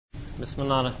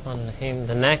Bismillah ar-Rahman ar-Rahim.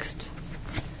 The next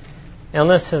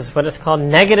illness is what is called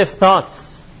negative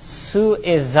thoughts.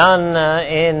 Su-e-zan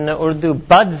in Urdu,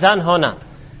 bad zan hona.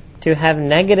 To have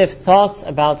negative thoughts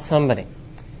about somebody.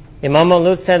 Imam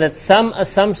Maulud said that some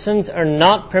assumptions are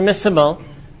not permissible,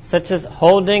 such as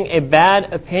holding a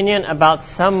bad opinion about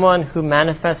someone who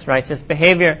manifests righteous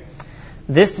behavior.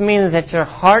 This means that your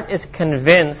heart is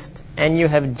convinced and you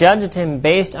have judged him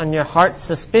based on your heart's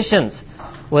suspicions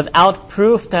without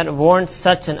proof that warrants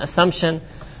such an assumption.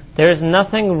 There is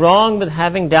nothing wrong with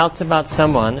having doubts about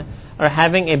someone or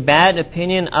having a bad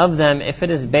opinion of them if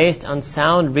it is based on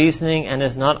sound reasoning and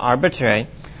is not arbitrary.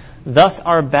 Thus,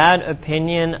 our bad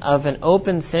opinion of an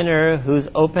open sinner whose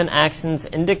open actions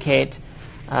indicate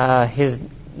his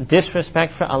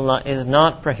disrespect for Allah is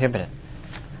not prohibited.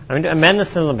 I'm going to amend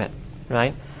this a little bit,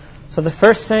 right? So the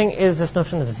first thing is this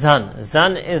notion of zan.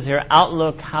 Zan is your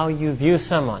outlook, how you view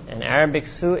someone. In Arabic,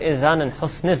 su-e-zan and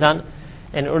husn-e-zan.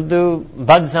 In Urdu,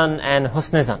 bad-zan and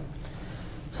husn-e-zan.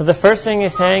 So the first thing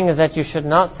he's saying is that you should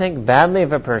not think badly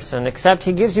of a person, except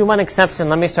he gives you one exception.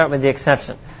 Let me start with the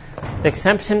exception. The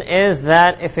exception is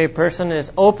that if a person is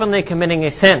openly committing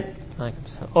a sin, like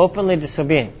openly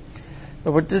disobeying.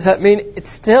 But what does that mean? It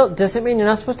still doesn't mean you're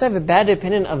not supposed to have a bad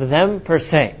opinion of them per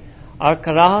se. Our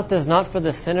karahat is not for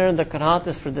the sinner, the karahat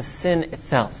is for the sin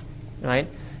itself, right?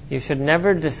 You should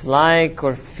never dislike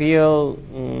or feel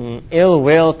ill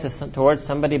will towards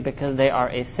somebody because they are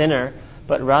a sinner,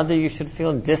 but rather you should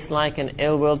feel dislike and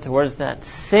ill will towards that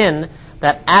sin,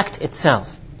 that act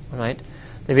itself, right?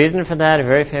 The reason for that, a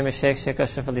very famous Shaykh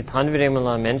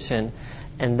Ashrafia mentioned,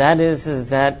 and that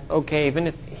is that, okay, even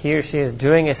if he or she is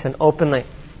doing a sin openly,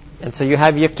 and so you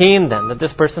have yaqeen then, that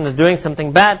this person is doing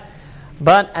something bad,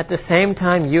 but at the same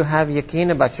time you have yaqeen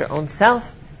about your own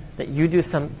self, that you do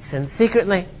some sin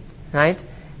secretly, right?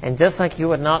 And just like you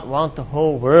would not want the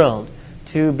whole world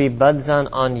to be badzan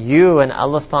on you, and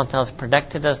Allah subhanahu wa ta'ala has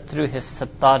protected us through His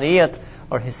sattariyat,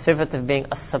 or His sifat of being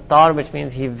as-sattar, which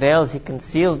means He veils, He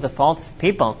conceals the faults of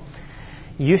people.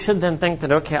 You should then think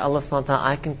that, okay, Allah subhanahu wa ta'ala,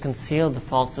 I can conceal the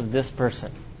faults of this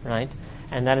person, right?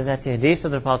 And that is actually hadith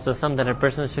of the Prophet that a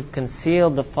person should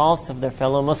conceal the faults of their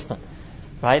fellow Muslim,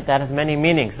 right? That has many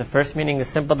meanings. The first meaning is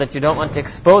simple, that you don't want to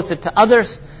expose it to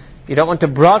others. You don't want to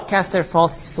broadcast their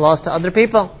faults, flaws to other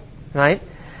people, right?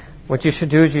 What you should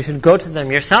do is you should go to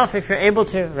them yourself if you're able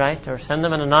to, right? Or send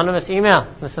them an anonymous email.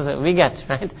 This is what we get,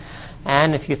 right?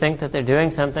 And if you think that they're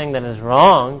doing something that is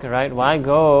wrong, right, why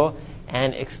go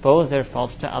and expose their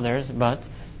faults to others? But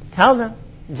tell them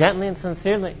gently and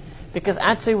sincerely. Because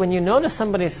actually when you notice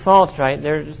somebody's fault, right,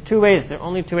 there's two ways. There are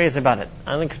only two ways about it.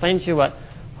 I'll explain to you what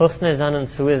husn-e-zan and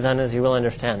su-e-zan is. You will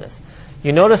understand this.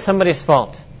 You notice somebody's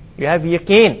fault. You have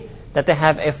yaqeen that they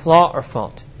have a flaw or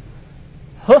fault.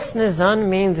 Husn-e-zan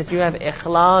means that you have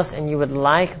ikhlas and you would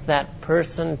like that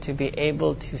person to be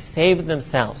able to save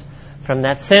themselves from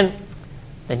that sin.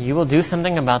 Then you will do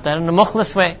something about that in a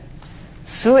mukhlis way.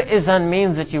 Su-e-zan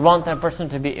means that you want that person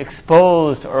to be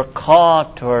exposed or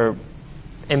caught or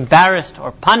embarrassed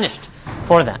or punished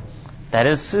for that. That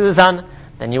is su-e-zan.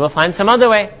 Then you will find some other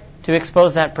way to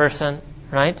expose that person,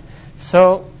 right?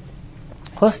 So,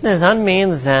 husn-e-zan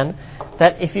means then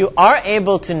that if you are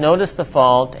able to notice the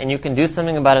fault and you can do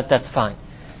something about it, that's fine.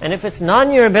 And if it's not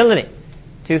in your ability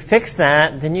to fix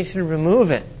that, then you should remove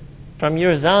it from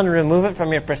your zan, remove it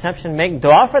from your perception. Make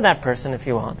dua for that person if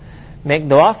you want. Make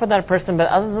dua for that person, but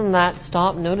other than that,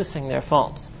 stop noticing their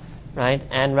faults, right?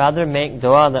 And rather make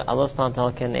dua that Allah subhanahu wa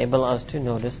ta'ala can enable us to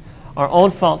notice our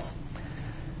own faults.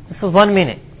 This is one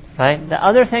meaning, right? The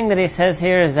other thing that he says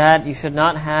here is that you should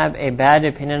not have a bad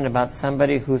opinion about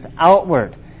somebody whose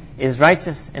outward is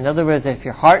righteous. In other words, if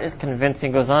your heart is convinced,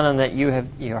 and goes on and that you have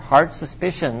your heart's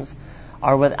suspicions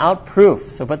are without proof.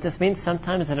 So what this means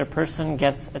sometimes that a person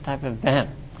gets a type of vahm.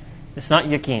 It's not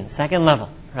yaqeen. Second level,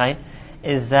 right,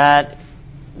 is that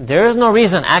there is no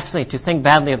reason actually to think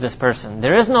badly of this person.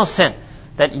 There is no sin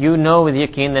that you know with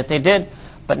yaqeen that they did,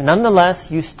 but nonetheless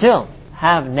you still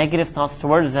have negative thoughts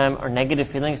towards them or negative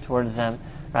feelings towards them,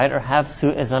 right, or have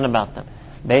su-e-zan about them,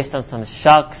 based on some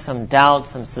shak, some doubt,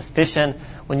 some suspicion.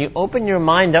 When you open your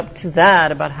mind up to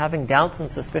that, about having doubts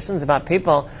and suspicions about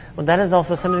people, well, that is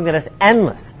also something that is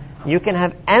endless. You can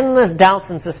have endless doubts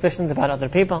and suspicions about other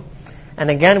people. And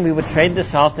again, we would trade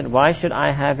this off, that why should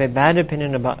I have a bad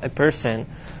opinion about a person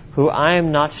who I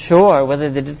am not sure whether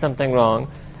they did something wrong,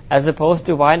 as opposed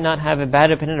to why not have a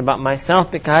bad opinion about myself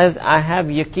because I have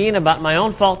yaqeen about my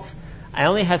own faults. I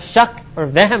only have shak or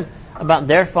vahm about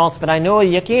their faults, but I know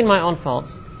yaqeen my own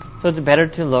faults. So it's better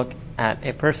to look at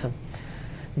a person.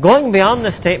 Going beyond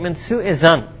the statement,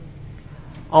 su-e-zan.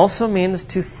 also means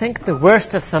to think the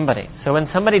worst of somebody. So when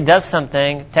somebody does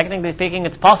something, technically speaking,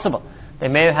 it's possible. They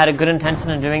may have had a good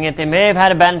intention in doing it. They may have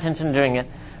had a bad intention in doing it.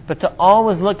 But to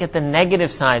always look at the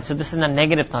negative side. So this is not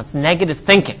negative thoughts, negative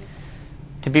thinking.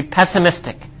 To be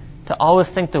pessimistic. To always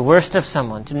think the worst of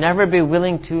someone. To never be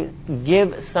willing to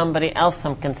give somebody else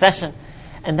some concession.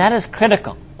 And that is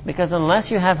critical. Because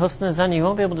unless you have husn zan, you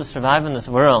won't be able to survive in this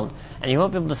world. And you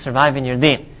won't be able to survive in your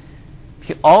deen. If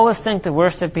you always think the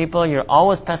worst of people, you're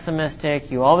always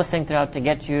pessimistic, you always think they're out to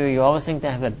get you, you always think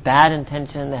they have a bad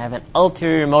intention, they have an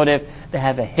ulterior motive, they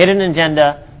have a hidden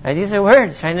agenda. Right? These are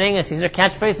words, right, in English. These are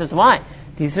catchphrases. Why?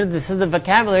 This is the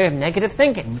vocabulary of negative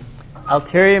thinking.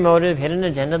 Ulterior motive, hidden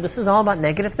agenda, this is all about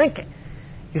negative thinking.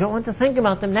 You don't want to think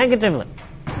about them negatively.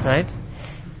 Right?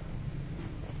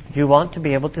 You want to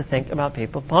be able to think about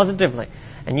people positively.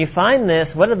 And you find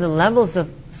this, what are the levels of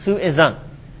su'izan?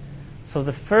 So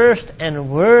the first and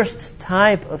worst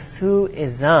type of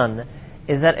su'izan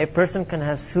is that a person can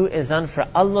have su'izan for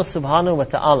Allah subhanahu wa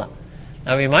ta'ala.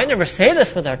 Now we might never say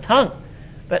this with our tongue,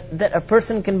 but that a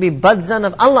person can be badzan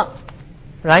of Allah,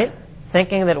 right?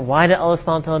 Thinking that why did Allah subhanahu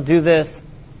wa ta'ala do this?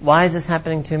 Why is this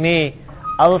happening to me?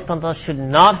 Allah subhanahu wa ta'ala should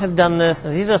not have done this.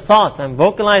 Now, these are thoughts. I'm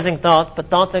vocalizing thoughts, but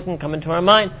thoughts that can come into our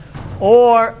mind.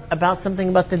 Or about something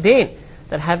about the deen.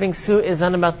 That having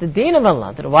su'izan about the deen of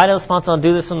Allah. That why did Allah subhanahu wa ta'ala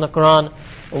do this in the Qur'an?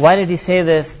 Why did He say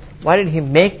this? Why did He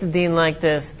make the deen like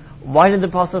this? Why did the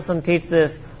Prophet teach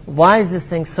this? Why is this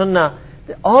thing sunnah?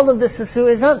 All of this is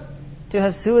su'izan. To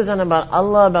have su'izan about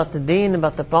Allah, about the deen,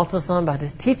 about the Prophet, about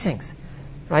His teachings.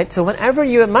 Right? So whenever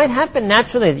it might happen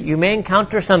naturally that you may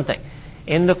encounter something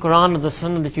in the Qur'an or the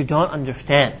Sunnah that you don't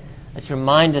understand, that your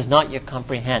mind does not yet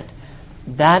comprehend.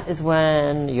 That is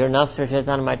when your nafs or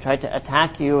shaitan might try to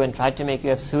attack you and try to make you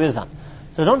have su'izan.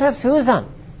 So don't have su'izan.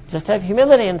 Just have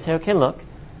humility and say, okay, look,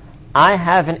 I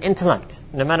have an intellect.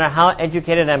 No matter how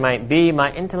educated I might be,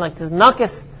 my intellect is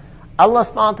naqis. Allah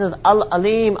subhanahu wa ta'ala is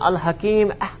Al-Alim, Al-Hakim,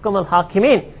 Ahkum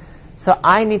Al-Hakimin. So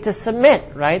I need to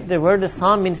submit, right? The word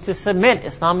Islam means to submit.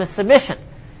 Islam is submission.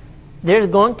 There's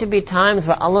going to be times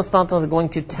where Allah subhanahu wa ta'ala is going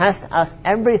to test us.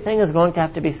 Everything is going to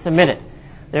have to be submitted.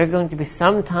 There are going to be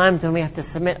some times when we have to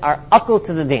submit our aql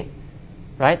to the deen.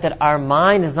 Right? That our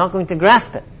mind is not going to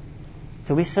grasp it.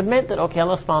 So we submit that, okay,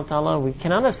 Allah subhanahu wa ta'ala, we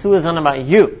cannot have su'izan about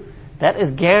you. That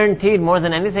is guaranteed more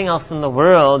than anything else in the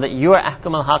world, that you are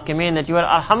ahkam al-hakimin, that you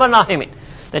are arhamar rahimin,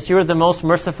 that you are the most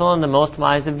merciful and the most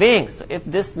wise of beings. So if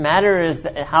this matter is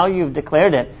how you've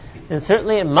declared it, then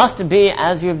certainly it must be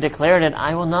as you've declared it.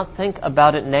 I will not think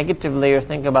about it negatively, or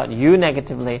think about you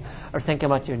negatively, or think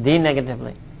about your deen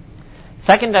negatively.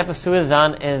 Second type of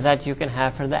su'izan is that you can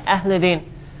have for the Ahl Deen.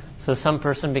 So some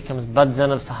person becomes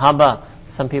badzan of Sahaba,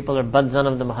 some people are badzan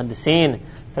of the Muhaddiseen,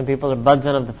 some people are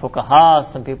badzan of the Fuqaha,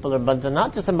 some people are badzan,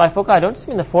 not just by Fuqaha, I don't just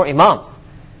mean the 4 Imams.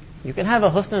 You can have a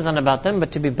husn-zan about them,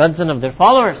 but to be badzan of their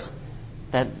followers,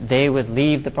 that they would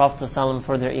leave the Prophet ﷺ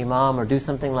for their Imam or do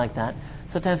something like that.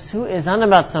 So to have su'izan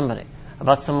about somebody,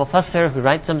 about some mufassir who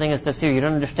writes something as tafsir you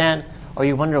don't understand, or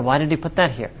you wonder why did he put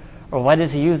that here? Or why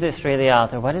does he use the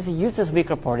Israeliyat? Or why does he use this weak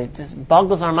report? It just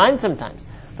boggles our mind sometimes.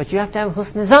 But you have to have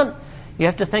husn-zan. You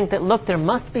have to think that, look, there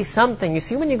must be something. You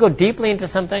see, when you go deeply into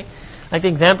something, like the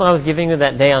example I was giving you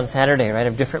that day on Saturday, right,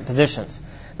 of different positions.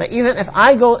 Now, even if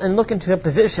I go and look into a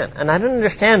position and I don't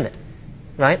understand it,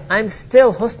 right, I'm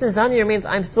still, husn-zan means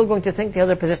I'm still going to think the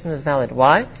other position is valid.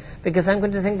 Why? Because I'm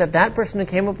going to think that that person who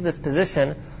came up with this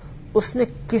position, उसने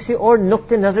किसी और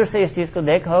नुक्ते नजर से इस चीज को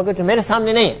देखा होगा जो मेरे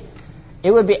सामने नहीं है. It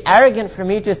would be arrogant for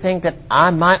me to think that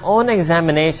my own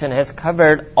examination has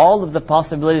covered all of the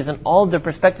possibilities and all of the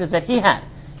perspectives that he had.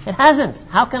 It hasn't.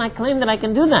 How can I claim that I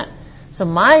can do that? So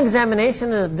my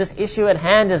examination of this issue at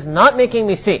hand is not making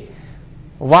me see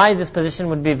why this position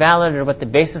would be valid or what the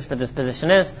basis for this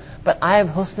position is. But I have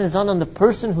husn-zan on the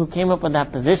person who came up with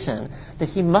that position, that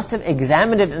he must have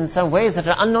examined it in some ways that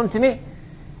are unknown to me.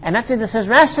 And actually this is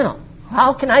rational.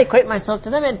 How can I equate myself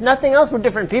to them? If nothing else, we're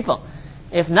different people.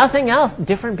 If nothing else,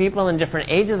 different people in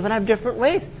different ages would have different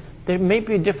ways. There may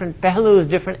be different pehlus,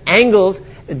 different angles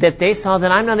that they saw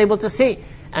that I'm not able to see.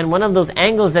 And one of those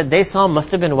angles that they saw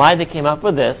must have been why they came up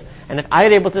with this. And if I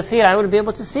were able to see it, I would be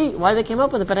able to see why they came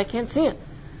up with it, but I can't see it.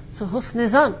 So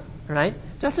husn-zan, right?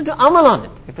 You have to do amal on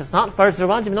it. If it's not farz or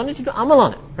wajib, you don't need to do amal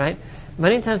on it, right?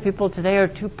 Many times people today are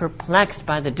too perplexed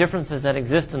by the differences that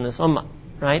exist in this ummah,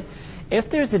 right? If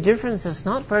there's a difference that's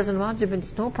not farz and wajib,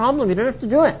 it's no problem. You don't have to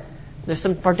do it. There's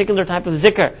some particular type of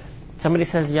zikr. Somebody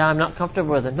says, yeah, I'm not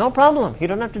comfortable with it. No problem. You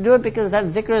don't have to do it because that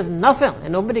zikr is nafil.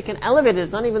 And nobody can elevate it.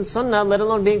 It's not even sunnah, let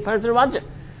alone being farz or wajib.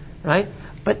 Right?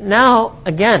 But now,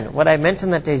 again, what I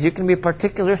mentioned that day is you can be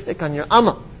particularistic on your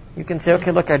amal. You can say,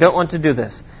 okay, look, I don't want to do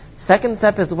this. Second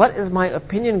step is, what is my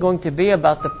opinion going to be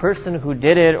about the person who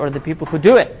did it or the people who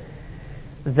do it?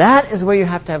 That is where you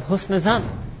have to have husn zan.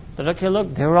 That, okay,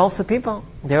 look, there were also people.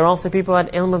 There were also people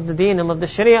at ilm of the deen, ilm of the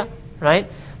sharia, right?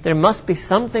 There must be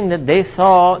something that they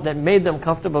saw that made them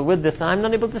comfortable with this that I'm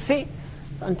not able to see.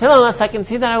 Until unless I can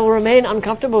see that, I will remain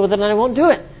uncomfortable with it and I won't do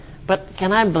it. But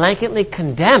can I blanketly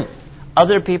condemn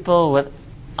other people with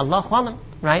Allahu alam,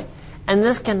 right? And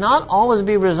this cannot always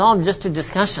be resolved just to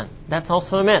discussion. That's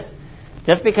also a myth.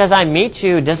 Just because I meet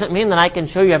you doesn't mean that I can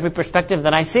show you every perspective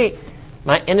that I see.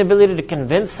 My inability to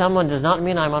convince someone does not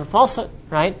mean I'm on falsehood,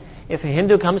 right? If a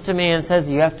Hindu comes to me and says,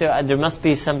 there must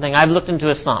be something, I've looked into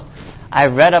Islam.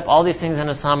 I've read up all these things in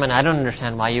Islam and I don't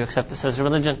understand why you accept this as a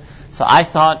religion. So I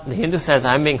thought, the Hindu says,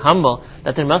 I'm being humble,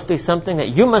 that there must be something that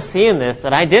you must see in this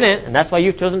that I didn't, and that's why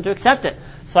you've chosen to accept it.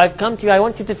 So I've come to you, I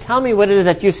want you to tell me what it is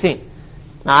that you've seen.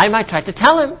 Now I might try to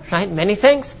tell him, right, many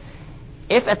things.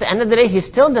 If at the end of the day he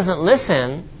still doesn't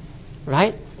listen,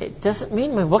 right, it doesn't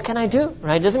mean, what can I do,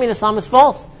 right? It doesn't mean Islam is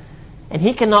false. And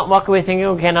he cannot walk away thinking,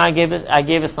 okay, now I gave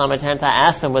Islam a chance, I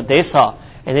asked them what they saw,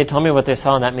 and they told me what they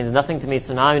saw, and that means nothing to me,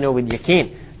 so now I know with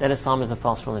yaqeen that Islam is a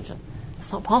false religion.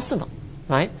 It's not possible,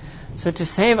 right? So to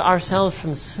save ourselves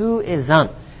from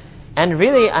su'izan, and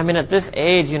really, at this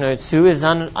age,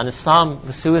 su'izan on Islam,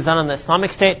 su'izan on the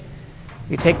Islamic State.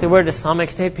 You take the word Islamic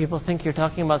State, people think you're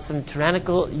talking about some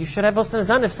tyrannical. You should have husn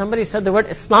zan if somebody said the word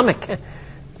Islamic.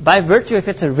 By virtue, if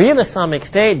it's a real Islamic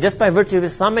State, just by virtue of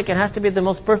Islamic, it has to be the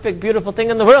most perfect, beautiful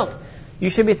thing in the world. You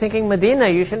should be thinking Medina.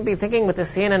 You shouldn't be thinking what the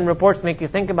CNN reports make you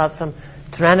think about some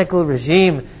tyrannical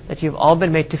regime that you've all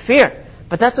been made to fear.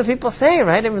 But that's what people say,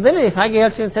 right? And literally, if I came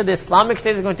up to you and said the Islamic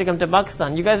State is going to come to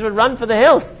Pakistan, you guys would run for the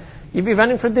hills. You'd be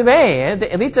running for Dubai. The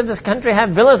elites of this country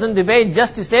have villas in Dubai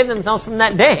just to save themselves from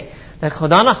that day. That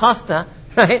Khuda na khasta,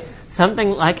 right? Something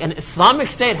like an Islamic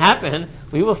State happened,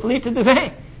 we will flee to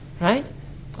Dubai, right?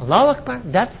 Allahu Akbar.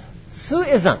 That's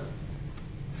su'izan.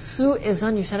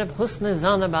 Su'izan, you should have husn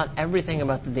zan about everything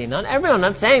about the deen. Not everyone, I'm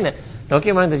not saying that. Don't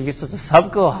get mind that you should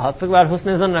sabko hafik baar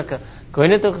husn zan rakha. Koi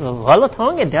ne to ghalat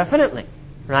honge, definitely,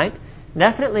 right?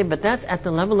 Definitely, but that's at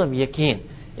the level of yaqeen.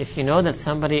 If you know that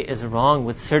somebody is wrong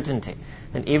with certainty,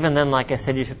 and even then, like I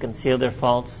said, you should conceal their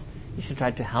faults. You should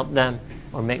try to help them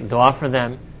or make dua for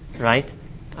them, right?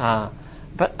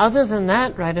 But other than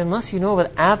that, right, unless you know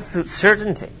with absolute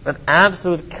certainty, with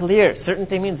absolute clear,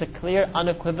 certainty means a clear,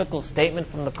 unequivocal statement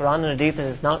from the Qur'an and Hadith that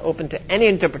is not open to any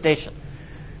interpretation.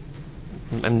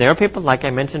 And there are people, like I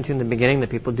mentioned to you in the beginning, that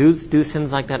people do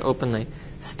sins like that openly,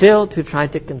 still to try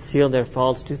to conceal their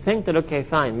faults, to think that, okay,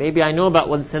 fine, maybe I know about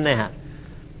what sin they have.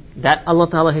 That Allah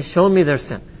Ta'ala has shown me their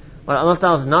sin. But Allah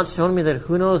Ta'ala has not shown me that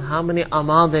who knows how many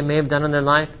amal they may have done in their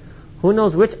life. Who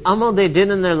knows which amal they did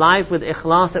in their life with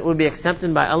ikhlas that will be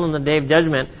accepted by Allah on the Day of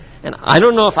Judgment. And I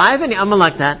don't know if I have any amal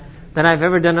like that I've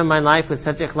ever done in my life with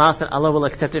such ikhlas that Allah will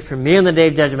accept it from me on the Day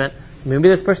of Judgment. So maybe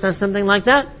this person has something like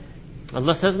that.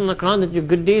 Allah says in the Quran that your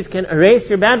good deeds can erase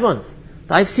your bad ones.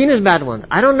 I've seen his bad ones.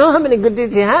 I don't know how many good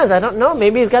deeds he has. I don't know.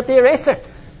 Maybe he's got the eraser.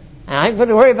 And I would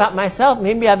worry about myself.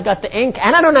 Maybe I've got the ink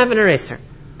and I don't have an eraser.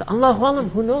 The Allahu Alam,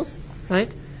 who knows,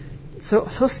 right? So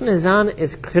husn zan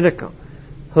is critical.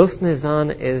 Husn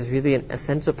zan is really an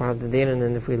essential part of the deen, and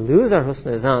then if we lose our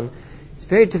husn zan, it's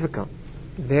very difficult.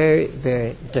 Very,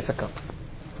 very difficult.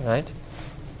 Right?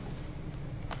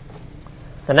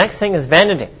 The next thing is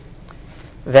vanity.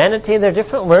 Vanity, there are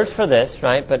different words for this,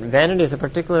 right? But vanity is a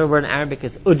particular word in Arabic,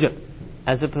 is ujub,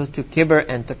 as opposed to kibr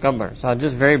and takabbar. So I'll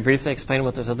just very briefly explain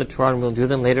what those other two are, and we'll do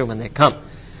them later when they come.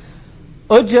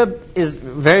 Ujub is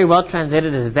very well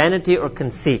translated as vanity or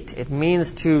conceit. It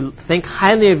means to think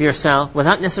highly of yourself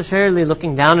without necessarily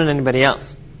looking down on anybody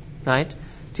else, right?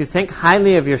 To think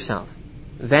highly of yourself.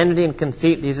 Vanity and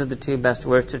conceit, these are the two best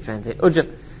words to translate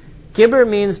ujub. Kibr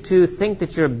means to think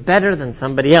that you're better than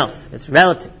somebody else. It's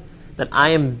relative, that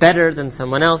I am better than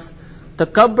someone else.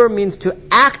 Takabbar means to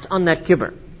act on that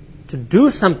kibr, to do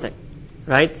something.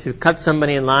 Right? To cut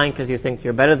somebody in line because you think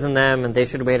you're better than them and they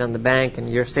should wait on the bank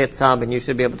and you're Sayyid Saab and you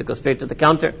should be able to go straight to the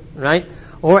counter, right?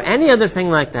 Or any other thing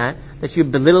like that you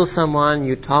belittle someone,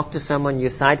 you talk to someone, you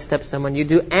sidestep someone, you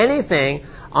do anything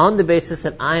on the basis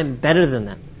that I am better than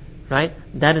them, right?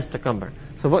 That is takabbar.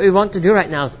 So what we want to do right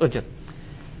now is ujub.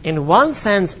 In one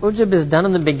sense, ujub is done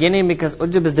in the beginning because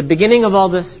ujub is the beginning of all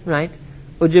this, right?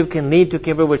 Ujub can lead to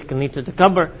kibr, which can lead to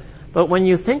takabbar. But when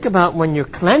you think about when you're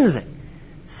cleansing,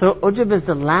 so ujub is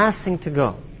the last thing to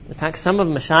go. In fact, some of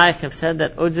Mashaykh have said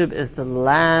that ujub is the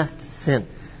last sin.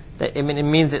 That, it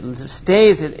means it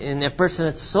stays in a person.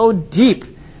 It's so deep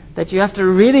that you have to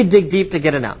really dig deep to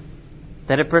get it out.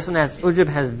 That a person has ujub,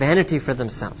 has vanity for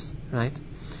themselves, right?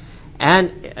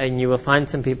 And you will find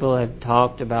some people have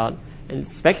talked about, in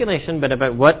speculation, but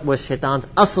about what was shaitan's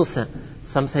asl sin.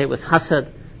 Some say it was hasad,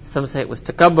 some say it was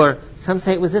takabbur, some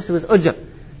say it was this, it was ujub,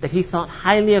 that he thought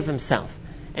highly of himself.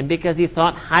 And because he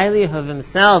thought highly of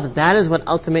himself, that is what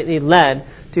ultimately led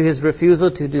to his refusal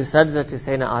to do sajda to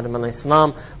Sayyidina Adam alayhi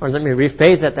salam. Or let me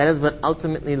rephrase that, that is what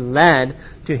ultimately led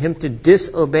to him to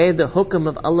disobey the hukum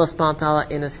of Allah subhanahu wa ta'ala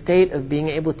in a state of being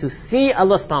able to see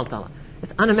Allah subhanahu wa ta'ala.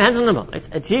 It's unimaginable. It's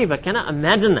ajeeb. I cannot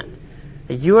imagine that.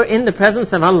 You are in the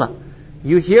presence of Allah.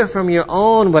 You hear from your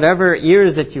own whatever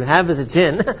ears that you have as a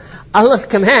jinn, Allah's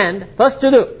command,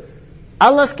 fasjudu.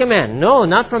 Allah's command. No,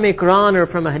 not from a Qur'an or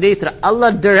from a Hadith.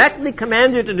 Allah directly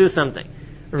commands you to do something.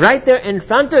 Right there in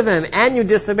front of Him, and you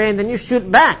disobey, and then you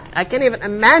shoot back. I can't even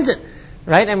imagine.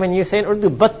 Right? And when you say in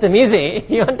Urdu, battamizi,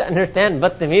 you want to understand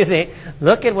battamizi.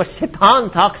 Look at what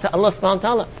shaitan talks to Allah subhanahu wa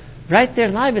ta'ala. Right there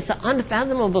live. It's an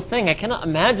unfathomable thing. I cannot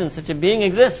imagine such a being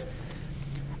exists.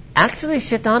 Actually,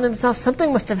 shaitan himself,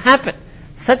 something must have happened.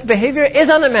 Such behavior is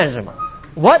unimaginable.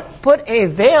 What put a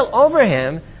veil over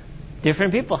him?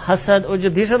 Different people. Hasad,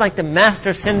 ujub, these are like the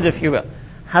master sins, if you will.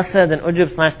 Hasad and ujub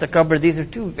 / takabbur, these are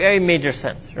two very major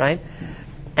sins, right?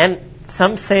 And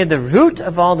some say the root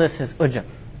of all this is ujub.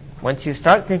 Once you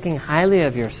start thinking highly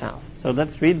of yourself. So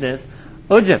let's read this.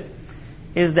 Ujub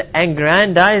is the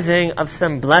aggrandizing of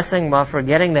some blessing while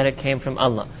forgetting that it came from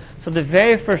Allah. So the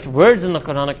very first words in the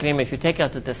Qur'an Al-Kareem, if you take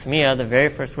out the tasmiyah, the very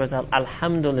first words are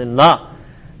Alhamdulillah.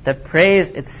 The praise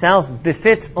itself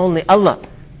befits only Allah.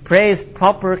 Praise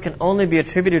proper can only be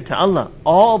attributed to Allah.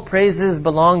 All praises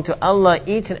belong to Allah.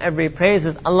 Each and every praise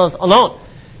is Allah's alone.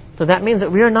 So that means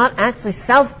that we are not actually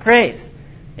self-praise.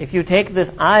 If you take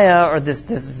this ayah or these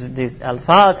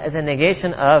alfaz as a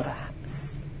negation of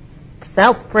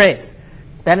self-praise,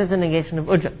 that is a negation of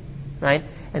ujub, right?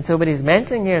 And so what he's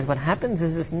mentioning here is what happens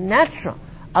is this natural.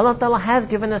 Allah Ta'ala has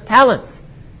given us talents.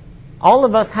 All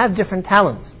of us have different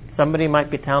talents. Somebody might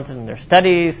be talented in their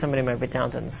studies, somebody might be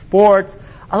talented in sports.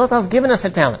 Allah Ta'ala has given us a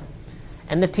talent.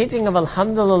 And the teaching of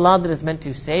Alhamdulillah that is meant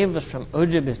to save us from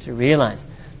ujub is to realize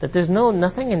that there's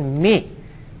nothing in me.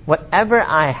 Whatever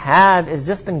I have has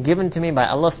just been given to me by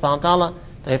Allah subhanahu wa ta'ala.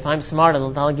 That if I'm smart,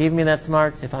 Allah Ta'ala gave me that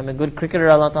smarts. If I'm a good cricketer,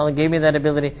 Allah Ta'ala gave me that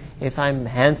ability. If I'm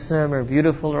handsome or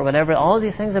beautiful or whatever, all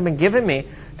these things have been given me.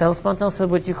 Allah subhanahu wa ta'ala said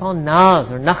what you call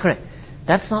naz or nakhre.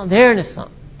 That's not there in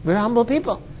Islam. We're humble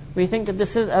people. We think that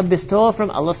this is a bestowal from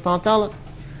Allah subhanahu wa ta'ala.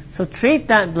 So treat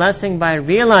that blessing by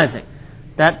realizing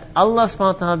that Allah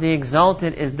subhanahu wa ta'ala, the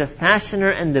exalted, is the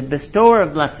fashioner and the bestower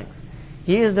of blessings.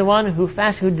 He is the one who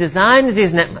designs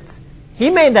these ni'mats. He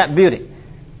made that beauty.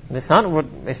 It's not,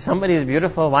 if somebody is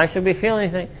beautiful, why should we feel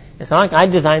anything? It's not like I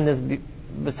designed this,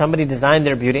 but somebody designed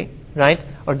their beauty, right?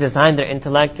 Or designed their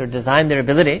intellect, or designed their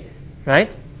ability,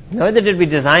 right? Neither did we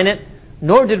design it,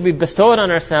 nor did we bestow it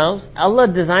on ourselves. Allah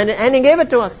designed it and He gave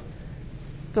it to us.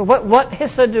 So what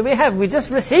hissa do we have? We just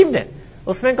received it.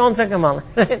 Usme kaun sa kamal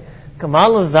hai?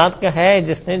 Kamal us zat ka hai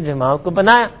jisne jamal ko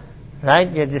banaya,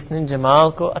 right? Ya jisne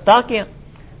jamal ko ata kiya.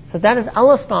 So that is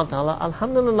Allah subhanahu wa ta'ala.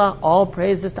 Alhamdulillah, all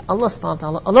praises to Allah subhanahu wa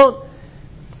ta'ala alone.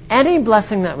 Any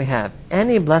blessing that we have,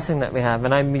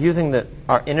 and I'm using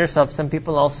our inner self, some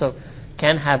people also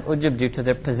can have ujub due to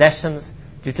their possessions,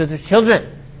 due to their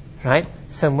children, right?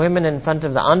 Some women in front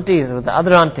of the aunties with the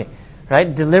other auntie,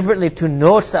 right? Deliberately to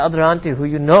note the other auntie who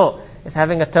you know is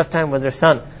having a tough time with her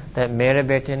son, that mere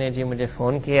bete ne ji mujhe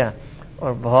phone kiya,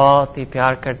 aur bahut hi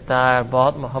pyar karta hai,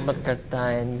 bahut mohabbat karta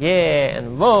hai, and ye,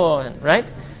 and wo, and right?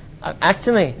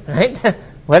 Actually, right?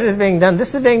 What is being done?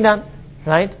 This is being done,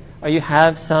 right? Or you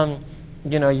have some,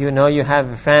 you have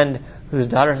a friend whose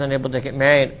daughter is unable to get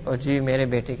married. Oh ji, mere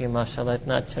bete ki mashallah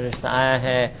itna acha rishta aaya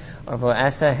hai, or wo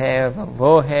aisa hai, or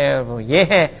wo hai, or wo ye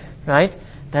hai, right?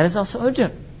 That is also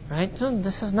ujub, right? So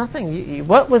this is nothing.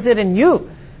 What was it in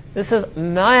you? This is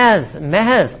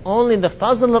mahaz, only the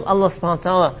fazl of Allah subhanahu wa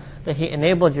ta'ala that He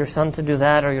enabled your son to do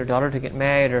that, or your daughter to get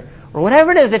married, or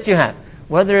whatever it is that you have.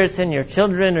 Whether it's in your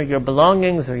children or your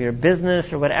belongings or your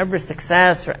business or whatever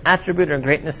success or attribute or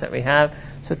greatness that we have.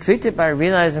 So treat it by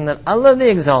realizing that Allah the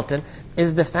Exalted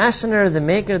is the fashioner, the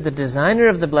maker, the designer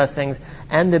of the blessings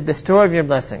and the bestower of your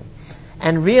blessing.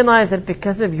 And realize that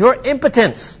because of your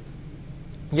impotence,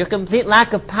 your complete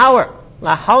lack of power,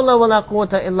 la hawla wa la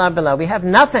quwwata illa billah, we have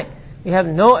nothing. We have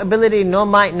no ability, no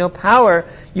might, no power.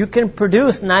 You can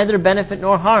produce neither benefit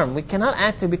nor harm. We cannot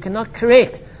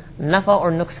create nafa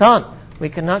or nuksan. We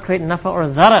cannot create nafa or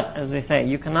dhara, as we say.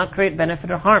 You cannot create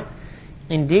benefit or harm.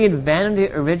 Indeed, vanity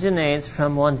originates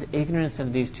from one's ignorance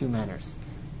of these two manners.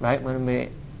 Right? When we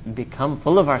become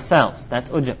full of ourselves,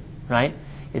 that's ujub, right?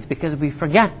 It's because we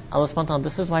forget Allah subhanahu wa ta'ala.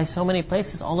 This is why so many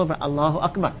places all over Allahu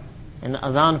Akbar. In the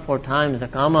adhan 4 times, the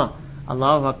Iqamah,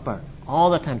 Allahu Akbar, all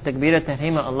the time, takbir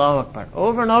tahrima, Allahu Akbar,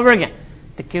 over and over again.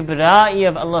 The kibra'i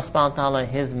of Allah subhanahu wa ta'ala,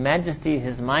 His majesty,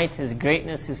 His might, His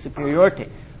greatness, His superiority.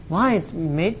 Why? It's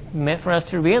meant for us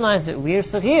to realize that we are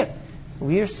saghir,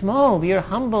 we are small, we are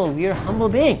humble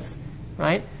beings,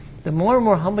 right? The more and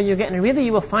more humble you get, and really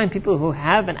you will find people who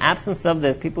have an absence of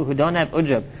this, people who don't have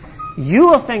ujub, you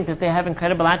will think that they have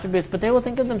incredible attributes, but they will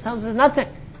think of themselves as nothing,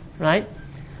 right?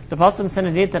 The Prophet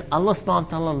said that Allah subhanahu wa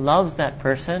ta'ala loves that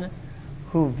person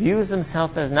who views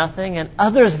himself as nothing and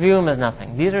others view him as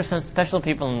nothing. These are some special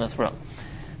people in this world.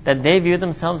 That they view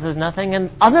themselves as nothing and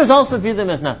others also view them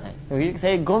as nothing. You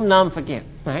say, Gumnam Fakir,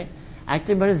 right?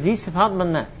 Actually, but zi sifat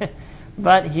manna.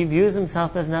 But he views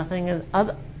himself as nothing,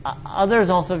 as others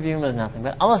also view him as nothing.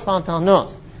 But Allah subhanahu wa ta'ala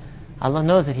knows. Allah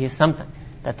knows that he is something,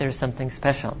 that there is something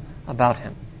special about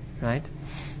him, right?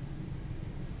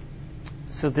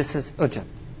 So this is ujub.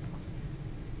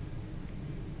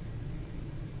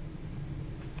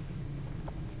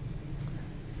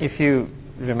 If you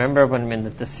remember when in the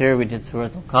tafsir we did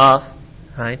Surah Al-Qaf,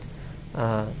 right?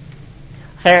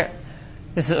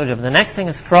 This is ujub. The next thing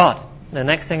is fraud.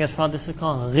 This is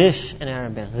called ghish in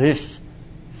Arabic. Ghish.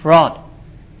 Fraud.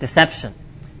 Deception.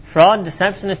 Fraud,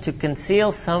 deception is to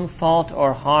conceal some fault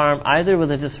or harm, either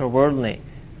religious or worldly,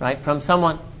 right, from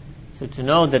someone. So to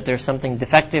know that there's something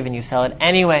defective and you sell it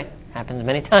anyway, happens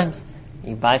many times.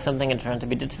 You buy something and it turns out to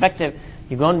be defective.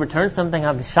 You go and return something,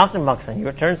 I'll be shocked in Pakistan. You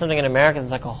return something in America,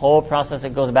 it's like a whole process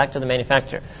that goes back to the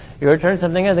manufacturer. You return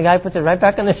something and the guy puts it right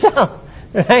back on the shelf,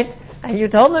 right? And you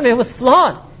told him it was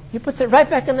flawed. He puts it right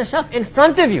back on the shelf in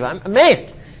front of you. I'm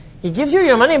amazed. He gives you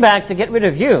your money back to get rid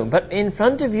of you, but in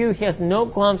front of you, he has no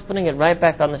qualms putting it right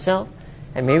back on the shelf.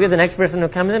 And maybe the next person who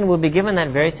comes in will be given that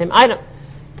very same item.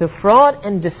 The fraud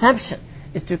and deception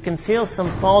is to conceal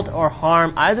some fault or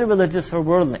harm, either religious or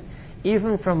worldly,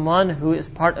 even from one who is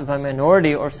part of a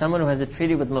minority or someone who has a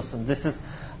treaty with Muslims. This is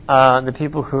the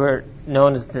people who are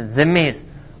known as the dhimmis,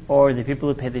 or the people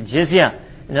who pay the jizya.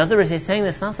 In other words, he's saying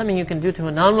it's not something you can do to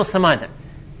a non-Muslim either.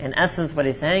 In essence, what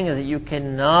he's saying is that you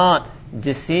cannot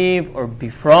deceive or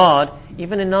defraud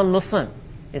even a non-Muslim.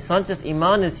 It's not just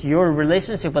iman, it's your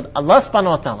relationship with Allah subhanahu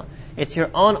wa ta'ala. It's your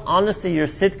own honesty, your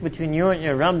sidq between you and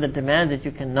your Rabb that demands that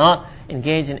you cannot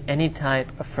engage in any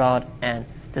type of fraud and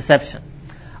deception.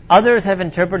 Others have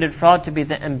interpreted fraud to be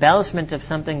the embellishment of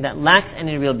something that lacks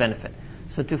any real benefit.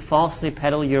 So to falsely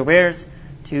peddle your wares,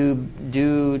 to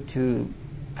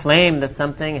claim that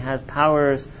something has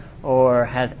powers or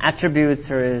has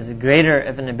attributes or is greater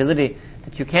of an ability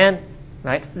that you can,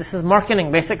 right? This is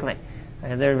marketing, basically.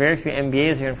 There are very few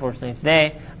MBAs here, unfortunately,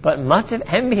 today, but much of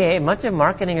MBA, much of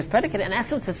marketing is predicated. In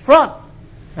essence, it's fraud,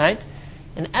 right?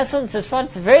 In essence, it's fraud.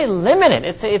 It's very limited.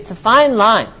 It's a fine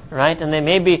line, right? And they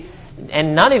may be,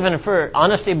 and not even for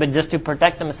honesty, but just to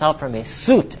protect themselves from a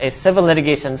suit, a civil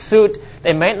litigation suit.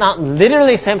 They might not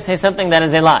literally say something that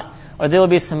is a lie, or there will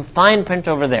be some fine print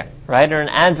over there, right? Or in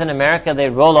ads in America,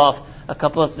 they roll off a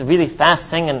couple of really fast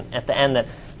singing at the end that,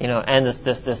 and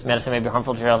this medicine may be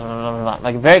harmful to your health, blah, blah, blah,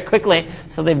 like very quickly.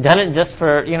 So they've done it just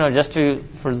for,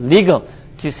 for legal,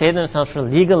 to save themselves for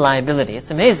legal liability.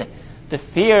 It's amazing. The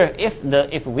fear,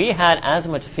 if we had as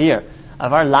much fear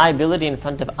of our liability in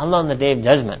front of Allah on the Day of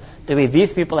Judgment, the way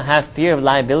these people have fear of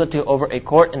liability over a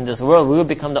court in this world, we will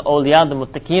become the awliya, the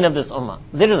muttaqeen of this ummah.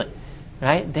 Literally.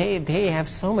 Right? They have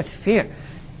so much fear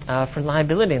for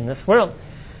liability in this world.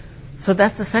 So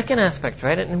that's the second aspect,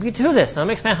 right? And we do this. Now, let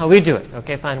me explain how we do it.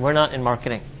 Okay, fine. We're not in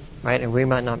marketing, right? And we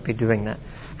might not be doing that.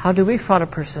 How do we fraud a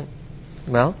person?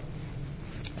 Well,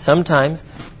 sometimes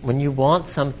when you want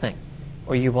something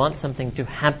or you want something to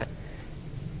happen,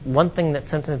 one thing that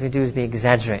sometimes we do is we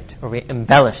exaggerate or we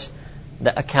embellish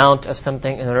the account of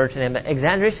something in order to name it.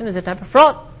 Exaggeration is a type of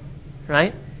fraud,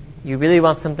 right? You really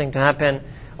want something to happen.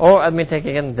 Or let me take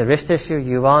again the wrist issue.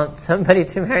 You want somebody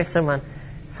to marry someone.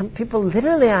 Some people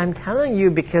literally, I'm telling you,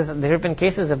 because there have been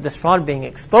cases of this fraud being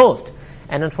exposed.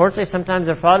 And unfortunately, sometimes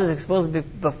the fraud is exposed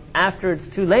after it's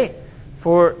too late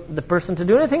for the person to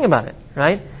do anything about it,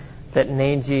 right? That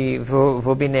nahi ji, wo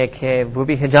bhi nek hai, wo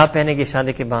bhi hijab pehnegi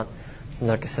shaadi ke baad. So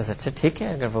the lawyer says, अच्छा ठीक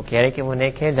है, अगर वो कह रहे कि वो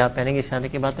नेक है, hijab pehnegi shaadi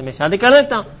ke baad, तो मैं शादी कर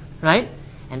लेता हूँ, right?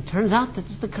 And turns out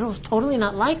that the girl was totally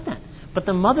not like that. But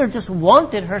the mother just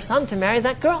wanted her son to marry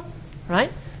that girl,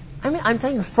 right? I mean, I'm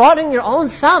telling you, frauding your own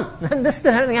son. And this is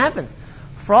how everything happens.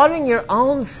 Frauding your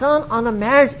own son on a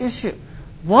marriage issue.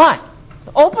 Why?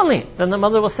 Openly. Then the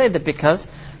mother will say that because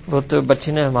वो तो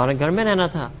बच्ची ने हमारे घर में रहना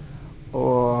था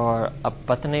और अब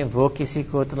पता नहीं वो किसी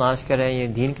को तलाश करे ये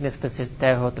दीन की निस्बत से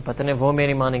तय हो तो पता नहीं वो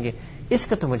मेरी मानेंगे.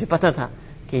 इसका तो मुझे पता था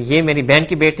कि ये मेरी बहन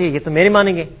की बेटी है, ये तो मेरी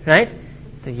मानेंगे, right?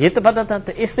 तो ये तो पता था,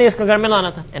 तो इसलिए इसको घर में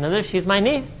लाना था. In other words, she's my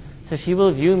niece. So she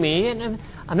will view me, and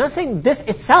I'm not saying this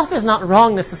itself is not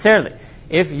wrong necessarily.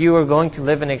 If you are going to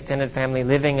live in an extended family,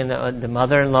 living in the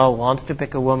mother-in-law wants to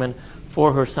pick a woman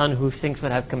for her son who thinks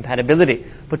would have compatibility,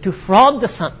 but to fraud the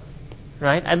son,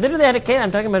 right? I literally had a case,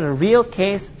 I'm talking about a real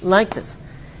case like this.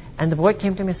 And the boy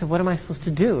came to me and said, what am I supposed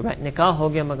to do? Right? Nikah ho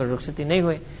gaya magar rukhsati nahi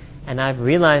hui. And I've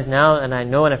realized now, and I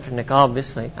know it after nikah,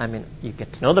 obviously, I mean, you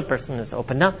get to know the person, it's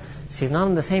opened up. She's not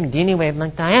on the same dini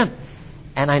wavelength I am.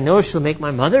 And I know she'll make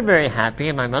my mother very happy,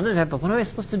 and my mother's happy, but what am I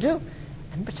supposed to do?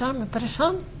 And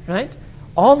parashan, right?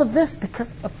 All of this because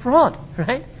of fraud,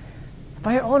 right?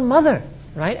 By your own mother,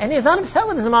 right? And he's not upset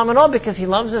with his mom at all because he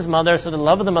loves his mother, so the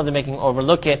love of the mother making him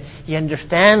overlook it. He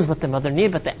understands what the mother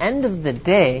needs, but at the end of the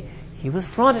day, he was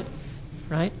frauded,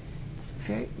 right? It's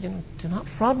very, do not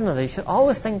fraud another. You should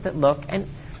always think that, look, and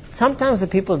sometimes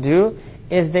what people do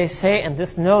is they say, and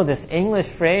this English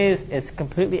phrase is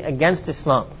completely against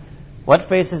Islam. What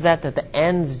phrase is that? That the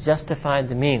ends justify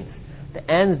the means.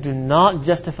 The ends do not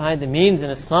justify the means in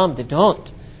Islam. They don't.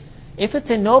 If it's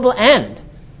a noble end,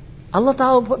 Allah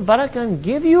Ta'ala will put barakah and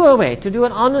give you a way to do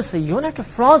it honestly. You don't have to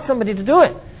fraud somebody to do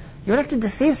it. You don't have to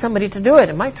deceive somebody to do it.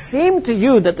 It might seem to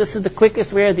you that this is the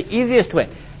quickest way or the easiest way.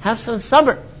 Have some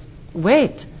sabr.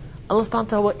 Wait. Allah subhanahu wa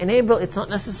ta'ala will enable. It's not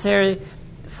necessary.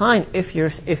 Fine. If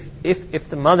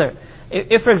the mother,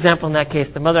 if for example in that case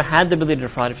the mother had the ability to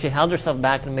fraud, if she held herself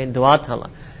back and made dua to Allah,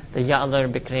 that Ya Allah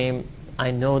Rabbi Kareem,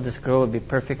 I know this girl would be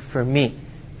perfect for me,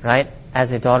 right,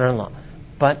 as a daughter-in-law,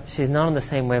 but she's not on the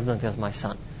same wavelength as my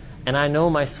son, and I know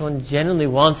my son genuinely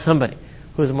wants somebody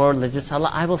who's more religious. Allah,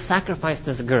 I will sacrifice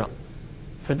this girl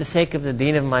for the sake of the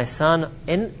deen of my son,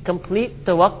 in complete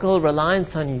tawakkul,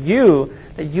 reliance on you,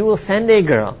 that you will send a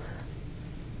girl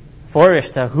for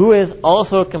Rishta who is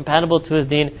also compatible to his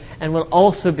deen and will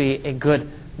also be a good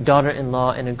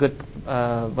daughter-in-law and a good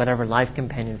life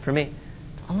companion for me.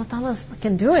 Allah Ta'ala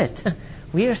can do it.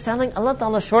 We are selling Allah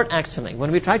Ta'ala short actually.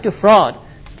 When we try to fraud,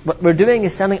 what we're doing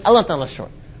is selling Allah Ta'ala short.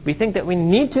 We think that we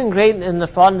need to engage in the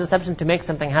fraud and deception to make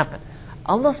something happen.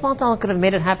 Allah subhanahu wa ta'ala could have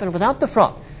made it happen without the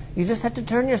fraud. You just have to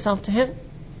turn yourself to Him.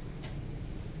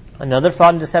 Another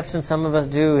fraud and deception some of us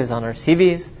do is on our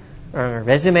CVs, or on our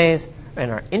resumes, or in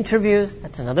our interviews.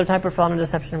 That's another type of fraud and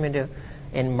deception we do.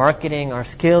 In marketing our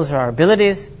skills or our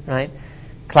abilities, right?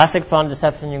 Classic fraud and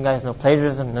deception, you guys know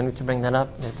plagiarism, no need to bring that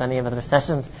up. There's plenty of other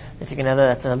sessions that you can have.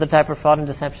 That's another type of fraud and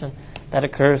deception that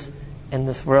occurs in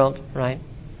this world, right?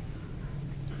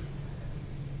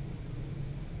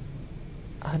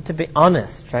 To be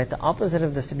honest, right? The opposite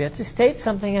of this, to be able to state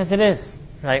something as it is,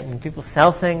 right? When people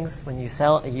sell things, when you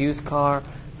sell a used car,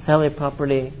 sell a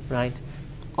property, right?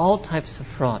 All types of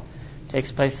fraud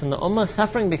takes place, and the ummah is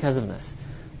suffering because of this.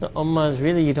 The ummah is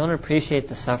really, you don't appreciate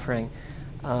the suffering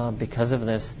because of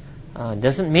this.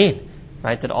 Doesn't mean,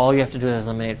 right, that all you have to do is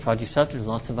eliminate fraud. You still have to do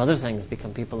lots of other things,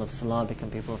 become people of salah, become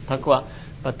people of taqwa.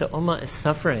 But the ummah is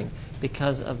suffering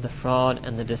because of the fraud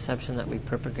and the deception that we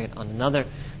perpetrate on another.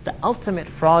 The ultimate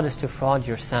fraud is to fraud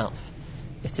yourself,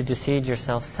 is to deceive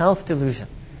yourself, self-delusion.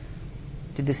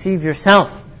 To deceive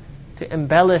yourself, to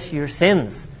embellish your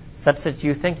sins, such that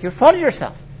you think you're frauding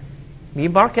yourself. We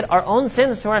market our own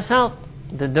sins to ourselves.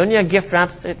 The dunya gift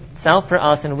wraps itself for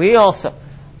us, and we also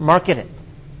market it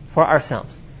for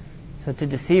ourselves. So to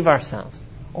deceive ourselves,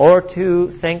 or to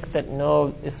think that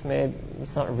no, it's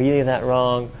not really that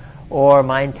wrong, or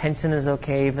my intention is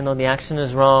okay even though the action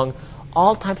is wrong.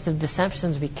 All types of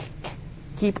deceptions we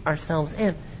keep ourselves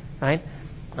in, right?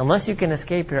 Unless you can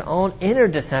escape your own inner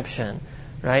deception,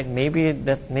 right? Maybe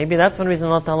that's one reason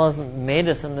Allah Ta'ala has made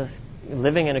us in this,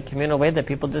 living in a communal way, that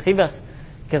people deceive us.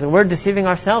 Because we're deceiving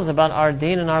ourselves about our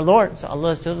deen and our Lord. So Allah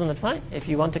has chosen that, fine. If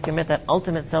you want to commit that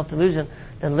ultimate self-delusion,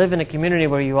 then live in a community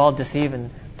where you all deceive and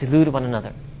delude one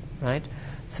another, right?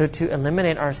 So to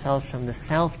eliminate ourselves from the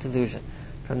self-delusion,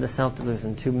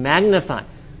 to magnify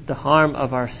the harm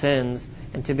of our sins,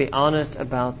 and to be honest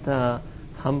about the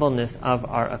humbleness of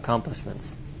our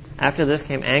accomplishments. After this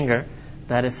came anger.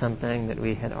 That is something that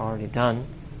we had already done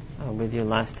with you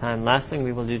last time. Last thing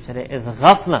we will do today is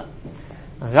ghafla.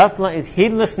 Ghafla is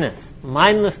heedlessness,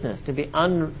 mindlessness, to be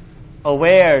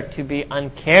unaware, to be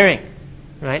uncaring,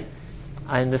 right?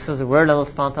 And this is a word Allah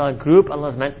subhanahu wa ta'ala, group Allah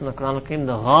has mentioned in the Qur'an al-Karim,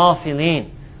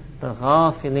 the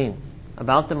ghafilin.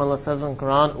 About them Allah says in the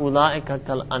Qur'an, Ula'ika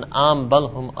kal an'am bal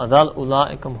hum adal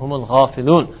ula'ikam humul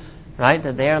ghafilun, right?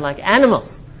 That they are like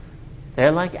animals.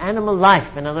 They're like animal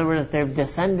life. In other words, they've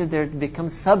descended, they've become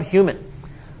subhuman.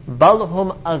 Bal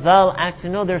hum adal, actually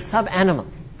no, they're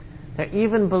sub-animals. They're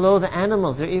even below the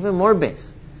animals. They're even more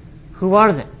base. Who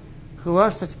are they? Who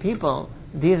are such people?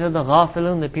 These are the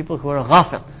ghafilun, the people who are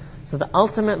ghafil. So the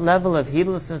ultimate level of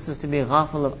heedlessness is to be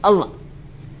ghafil of Allah.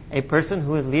 a person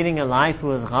who is leading a life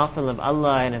who is ghafil of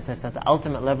Allah, and it's just at the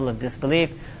ultimate level of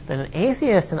disbelief, then an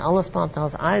atheist in Allah subhanahu wa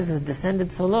ta'ala's eyes is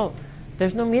descended so low.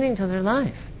 There's no meaning to their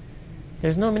life.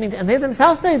 There's no meaning and they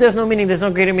themselves say there's no meaning, there's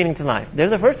no greater meaning to life. They're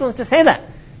the first ones to say that.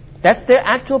 That's their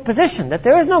actual position, that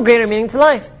there is no greater meaning to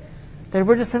life. That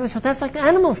we're just, so that's like the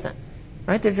animals then.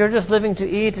 Right? That you're just living to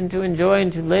eat and to enjoy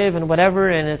and to live and whatever,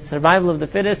 and it's survival of the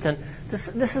fittest, and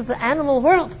this is the animal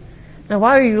world. Now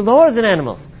why are you lower than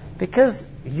animals? Because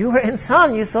you were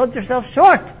insan, you sold yourself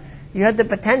short. You had the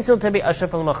potential to be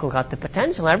ashraf al-makhluqat. The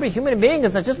potential, every human being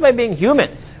is not just by being human.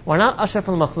 We're not ashraf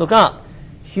al-makhluqat.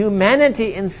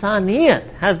 Humanity,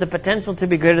 insaniyat, has the potential to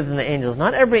be greater than the angels.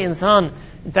 Not every insan,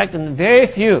 in fact, very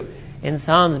few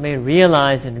insans may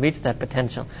realize and reach that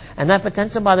potential. And that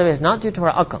potential, by the way, is not due to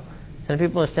our aql. Some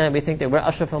people understand, we think that we're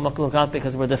ashraf al-makhluqat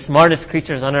because we're the smartest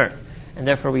creatures on earth, and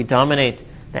therefore we dominate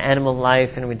the animal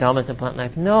life and we dominate the plant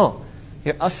life. No.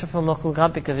 You're ashraf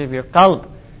al-makhluqat because of your qalb,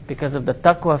 because of the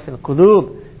taqwa fil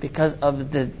qulub, because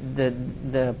of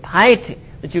the piety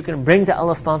that you can bring to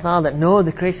Allah subhanahu wa ta'ala that no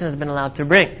other creation has been allowed to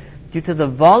bring. Due to the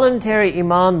voluntary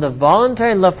iman, the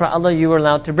voluntary love for Allah you were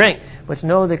allowed to bring, which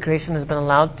no other creation has been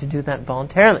allowed to do that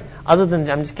voluntarily. Other than,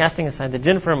 I'm just casting aside the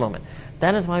jinn for a moment.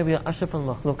 That is why we are ashraf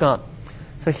al-makhluqat.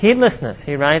 So heedlessness,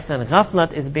 he writes, and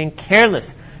ghaflat is being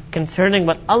careless concerning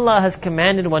what Allah has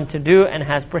commanded one to do and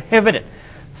has prohibited.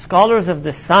 Scholars of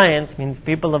the science, means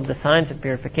people of the science of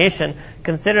purification,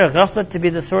 consider ghaflat to be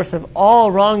the source of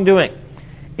all wrongdoing.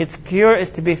 Its cure is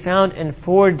to be found in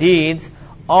 4 deeds,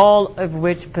 all of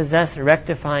which possess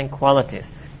rectifying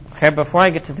qualities. Okay, before I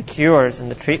get to the cures and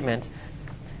the treatment,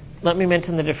 let me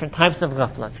mention the different types of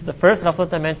ghaflat. So the first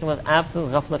ghaflat I mentioned was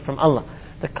absolute ghaflat from Allah.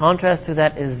 The contrast to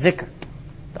that is zikr.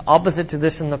 The opposite to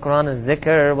this in the Qur'an is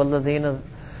zikr. وَالَّذِينَ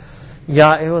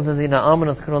يَا أَيُّهَا الَّذِينَ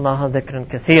آمَنُوا اذْكُرُوا اللَّهَ ذِكْرًا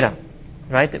كَثِيرًا.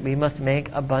 Right? That we must make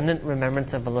abundant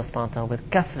remembrance of Allah subhanahu wa ta'ala with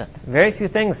kathrat. Very few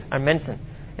things are mentioned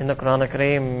in the Qur'an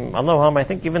al-Kareem. Allahumma, I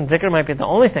think even zikr might be the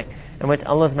only thing in which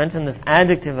Allah has mentioned this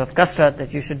adjective of kasrat,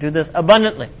 that you should do this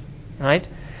abundantly. Right?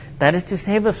 That is to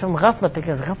save us from ghafla,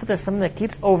 because ghafla is something that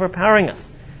keeps overpowering us.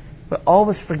 We're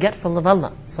always forgetful of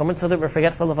Allah. So much so that we're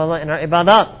forgetful of Allah in our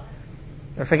ibadat.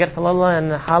 We're forgetful of Allah in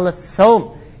the halat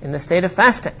sawm, in the state of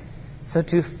fasting. So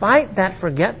to fight that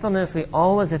forgetfulness, we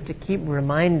always have to keep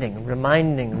remembering,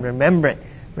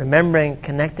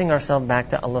 connecting ourselves back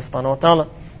to Allah subhanahu wa ta'ala.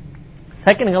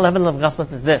 Second level of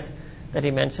ghaflat is this, that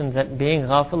he mentions, that being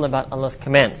ghafil about Allah's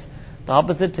commands. The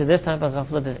opposite to this type of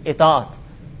ghaflat is ita'at,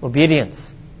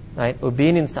 obedience. Right?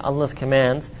 Obedience to Allah's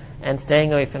commands and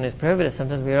staying away from His prohibited.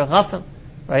 Sometimes we are ghafil.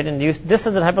 Right? And this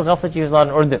is the type of ghaflat you use a lot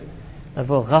in Urdu. That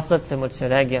wo ghaflat se mujhse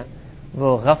reh gaya,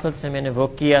 wo ghaflat se maine wo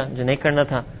kiya jo nahi karna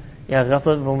tha, ya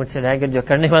ghaflat wo mujhse reh gaya jo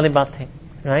karne wali baat thi.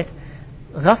 Right?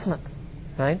 Ghaflat.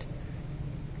 Right?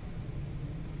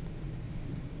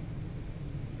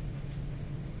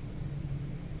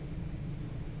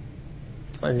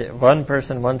 One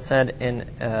person once said in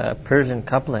a Persian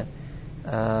couplet,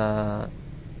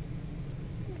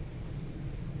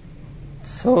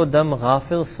 so dam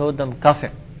ghafil, so dam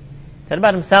kafir. Said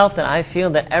about himself that I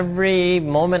feel that every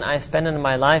moment I spend in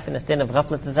my life in a state of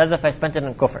ghaflat is as if I spent it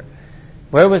in kufr.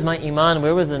 Where was my iman?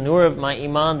 Where was the nur of my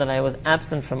iman, that I was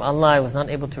absent from Allah? I was not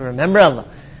able to remember Allah.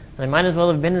 And I might as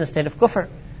well have been in a state of kufr.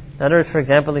 In other words, for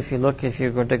example, if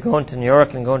you're going to go into New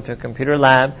York and go into a computer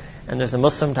lab, and there's a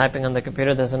Muslim typing on the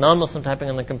computer, there's a non-Muslim typing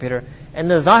on the computer,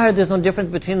 and the zahir, there's no difference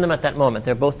between them at that moment.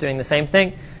 They're both doing the same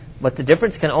thing. But the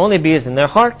difference can only be is in their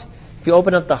heart. If you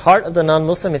open up the heart of the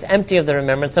non-Muslim, he's empty of the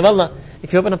remembrance of Allah.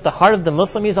 If you open up the heart of the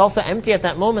Muslim, he's also empty at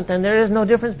that moment, then there is no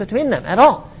difference between them at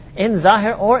all, in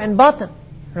zahir or in batin.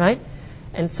 Right?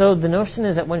 And so the notion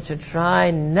is that one should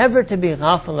try never to be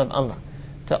ghafil of Allah,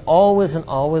 to always and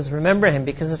always remember Him,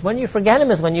 because it's when you forget Him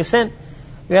is when you sin.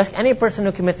 You ask any person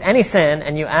who commits any sin,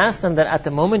 and you ask them that at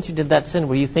the moment you did that sin,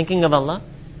 were you thinking of Allah?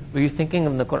 Were you thinking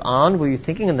of the Qur'an? Were you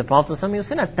thinking of the Prophet? You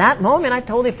say, at that moment I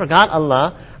totally forgot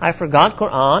Allah, I forgot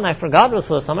Qur'an, I forgot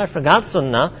Rasulullah, I forgot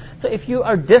Sunnah. So if you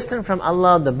are distant from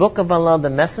Allah, the Book of Allah, the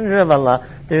Messenger of Allah,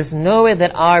 there's no way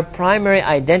that our primary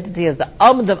identity as the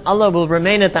abd of Allah will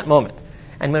remain at that moment.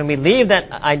 And when we leave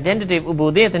that identity of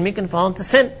ubudiyyah, then we can fall into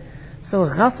sin. So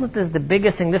ghaflat is the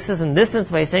biggest thing. This is, in this sense,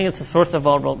 by saying it's a source of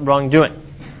all wrongdoing.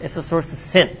 It's a source of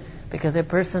sin. Because a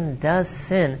person does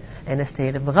sin in a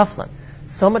state of ghaflat.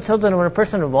 So much so that when a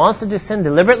person wants to do sin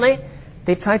deliberately,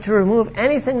 they try to remove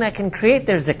anything that can create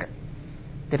their zikr.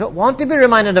 They don't want to be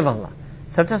reminded of Allah.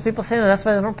 Sometimes people say, that's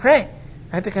why they don't pray.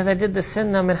 Right? Because I did the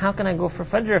sin, how can I go for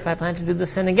Fajr if I plan to do the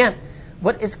sin again?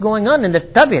 What is going on in the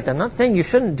tabiat? I'm not saying you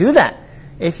shouldn't do that.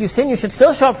 If you sin, you should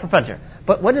still show up for Fajr.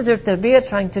 But what is their tabiat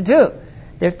trying to do?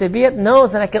 Their tabiat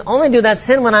knows that I can only do that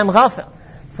sin when I'm ghafil.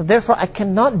 So therefore I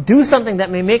cannot do something that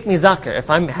may make me zakir.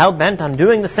 If I'm hell-bent on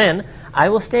doing the sin, I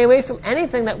will stay away from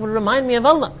anything that would remind me of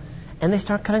Allah. And they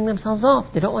start cutting themselves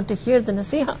off. They don't want to hear the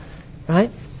nasiha.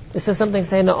 Right? This is something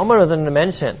Sayyidina Umar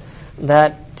mentioned,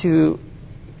 that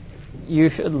you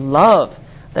should love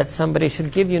that somebody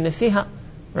should give you nasiha.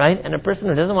 Right? And a person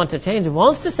who doesn't want to change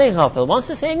wants to say ghafil, wants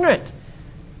to say ignorant.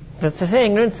 But to say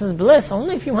ignorance is bliss,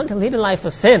 only if you want to lead a life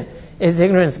of sin is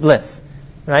ignorance bliss.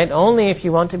 Right? Only if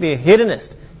you want to be a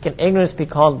hedonist can ignorance be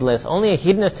called bliss. Only a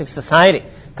hedonistic society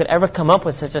could ever come up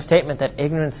with such a statement that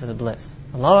ignorance is bliss.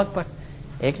 Allahu Akbar.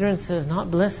 Ignorance is not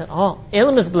bliss at all.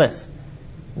 Ilm is bliss.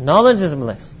 Knowledge is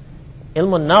bliss.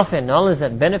 Ilmun nafi, knowledge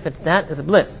that benefits, that is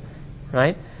bliss.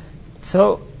 Right?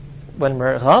 So, when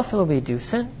we're ghafil, we do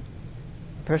sin.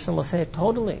 A person will say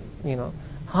totally,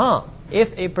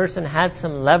 if a person had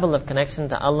some level of connection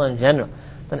to Allah in general,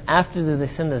 then after the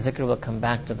sin, the zikr will come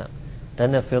back to them.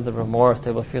 Then they'll feel the remorse,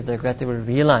 they will feel the regret, they will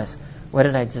realize, what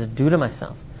did I just do to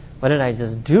myself? What did I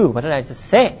just do? What did I just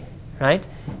say? Right?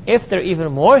 If they're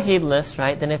even more heedless,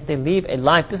 right, then if they leave a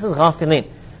life, this is ghafilin,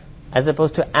 as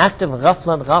opposed to active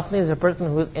ghaflat. Ghaflin is a person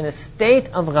who is in a state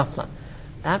of ghaflat.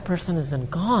 That person is then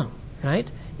gone, right?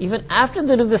 Even after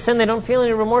they do the sin, they don't feel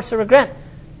any remorse or regret.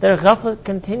 Their ghaflat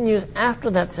continues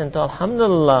after that sin. So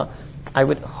alhamdulillah, I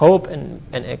would hope and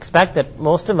expect that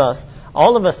most of us,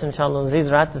 all of us inshallah,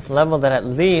 are at this level that at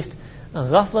least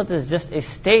ghaflat is just a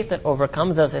state that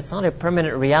overcomes us. It's not a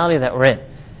permanent reality that we're in.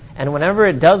 And whenever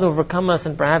it does overcome us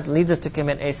and perhaps leads us to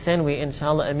commit a sin, we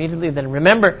inshallah immediately then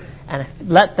remember and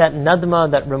let that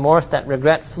nadma, that remorse, that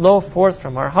regret flow forth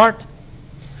from our heart.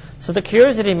 So the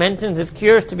cures that he mentions is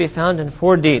cures to be found in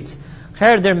 4 deeds.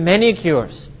 There are many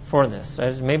cures for this. Right?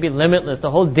 It's maybe limitless. The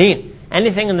whole deen.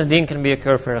 Anything in the deen can be a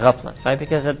cure for ghaflat, right?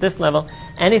 Because at this level,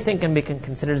 anything can be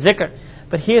considered zikr.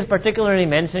 But he is particularly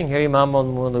mentioning here, Imam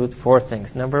al-Mulud, 4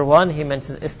 things. Number 1, he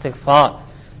mentions istighfar,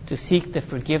 to seek the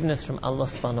forgiveness from Allah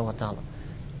subhanahu wa ta'ala.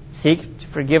 Seek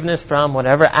forgiveness from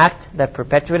whatever act that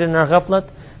perpetuated in our ghaflat.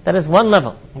 That is one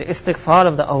level. The istighfar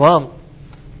of the awam,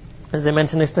 as I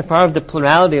mentioned, istighfar of the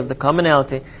plurality, of the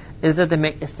commonality, is that they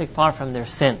make istighfar from their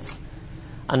sins.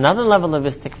 Another level of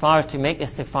istighfar is to make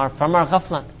istighfar from our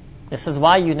ghaflat. This is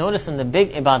why you notice in the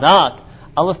big ibadat,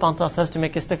 Allah subhanahu wa ta'ala says to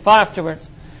make istighfar afterwards.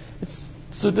 It's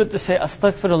so good to say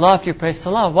astaghfirullah after you pray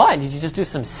salah. Why? Did you just do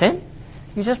some sin?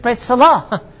 You just prayed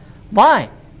salah. Why?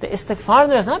 The istighfar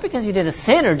there is not because you did a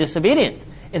sin or disobedience.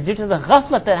 It's due to the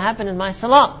ghaflat that happened in my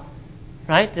salah.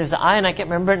 Right? There's the ayah, and I can't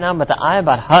remember it now, but the ayah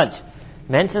about Hajj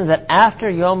mentions that after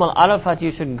Yawm al-Arafat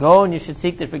you should go and you should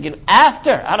seek the forgiveness.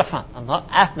 After Arafat,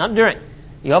 not during.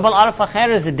 Yawm al-Arafat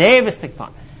khair is the day of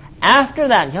istighfar. After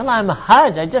that, Yallah, I'm a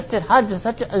Hajj. I just did Hajj. It's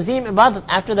such a azim ibadat.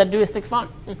 After that, do istighfar.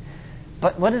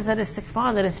 But what is that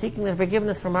istighfar? That is seeking the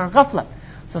forgiveness from our ghaflat.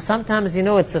 So sometimes,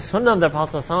 it's a sunnah of the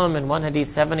Prophet ﷺ, in one hadith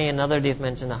 70, another hadith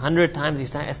mentioned 100 times you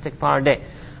say istighfar a day.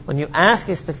 When you ask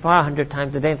istighfar 100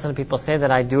 times a day, and some people say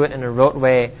that I do it in a rote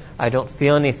way, I don't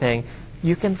feel anything,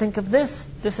 you can think of this.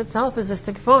 This itself is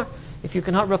istighfar. If you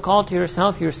cannot recall to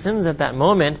yourself your sins at that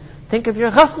moment, think of your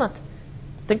ghaflat.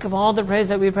 Think of all the praise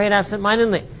that we prayed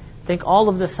absent-mindedly. Think all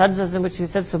of the sajdas in which you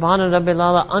said Subhana Rabbil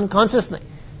Ala unconsciously.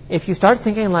 If you start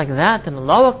thinking like that, then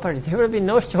Allahu Akbar, there will be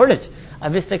no shortage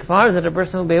of istighfars that a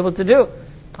person will be able to do.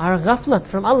 Our ghaflat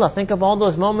from Allah. Think of all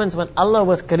those moments when Allah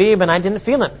was qareeb and I didn't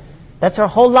feel Him. That's our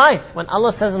whole life. When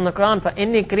Allah says in the Qur'an,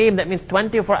 فَإِنِّي qareeb, that means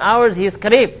 24 hours He is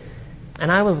qareeb.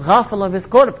 And I was ghafil of His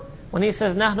qurb. When He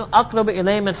says, نَحْنُ أَقْرَبُ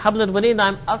إِلَيْهِ مِنْ حَبْلِ الْوَرِيدِ,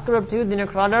 I'm aqrab to you than your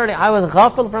early. I was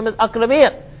ghafil from His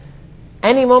aqrabiyyat.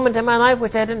 Any moment in my life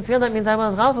which I didn't feel, that means I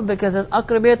was ghafil, because His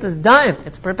aqrabiyyat is daim.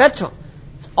 It's perpetual.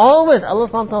 It's always, Allah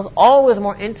subhanahu wa ta'ala is always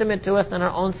more intimate to us than our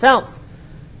own selves.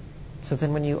 So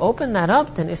then when you open that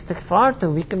up, then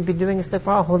istighfar, we can be doing istighfar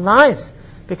our whole lives,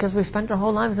 because we spent our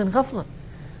whole lives in ghaflat.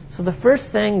 So the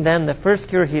first thing then, the first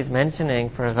cure he's mentioning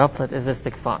for ghaflat is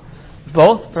istighfar.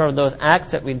 Both for those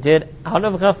acts that we did out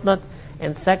of ghaflat,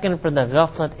 and second for the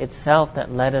ghaflat itself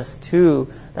that led us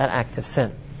to that act of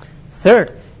sin.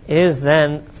 Third is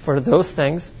then for those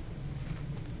things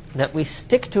that we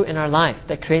stick to in our life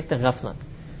that create the ghaflat.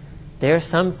 There are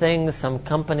some things, some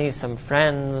companies, some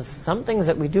friends, some things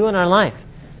that we do in our life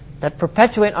that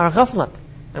perpetuate our ghaflat,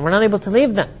 and we're not able to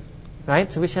leave them.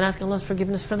 Right? So we should ask Allah's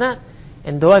forgiveness for that.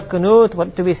 In dua kunut,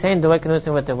 what do we say in dua kunut?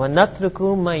 وَنَتْرُكُ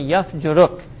مَنْ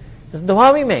يَفْجُرُكَ. This is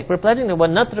dua we make. We're pledging that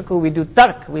وَنَتْرُكُ, we do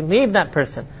tark, we leave that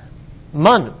person.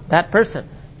 Man, that person.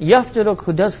 يَفْجُرُكَ,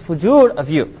 who does fujur of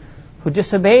you, who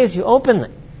disobeys you openly.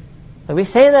 But we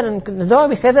say that in the dua,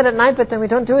 we say that at night, but then we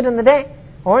don't do it in the day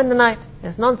or in the night.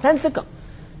 It's nonsensical.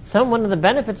 one of the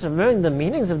benefits of learning the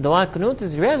meanings of dua qunut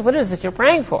is you realize what it is that you're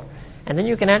praying for. And then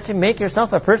you can actually make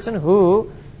yourself a person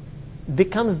who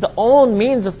becomes the own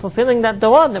means of fulfilling that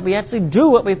dua, that we actually do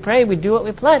what we pray, we do what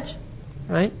we pledge.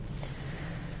 Right?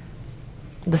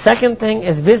 The second thing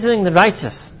is visiting the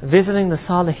righteous, visiting the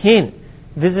salihin,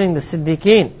 visiting the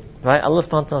siddiqeen. Right? Allah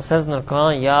subhanahu wa ta'ala says in the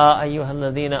Qur'an, Ya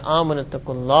ayyuhalladhina amanu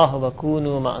taqullaha wa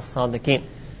kunu ma'as sadiqeen.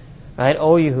 Right?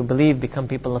 Oh, you who believe, become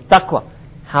people of taqwa.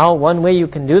 How? One way you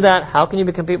can do that. How can you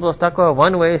become people of taqwa?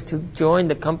 One way is to join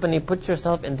the company, put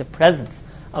yourself in the presence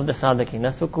of the sadiqeen.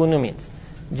 That's what kunu means.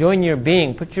 Join your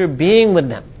being, put your being with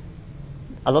them.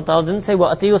 Allah Ta'ala didn't say,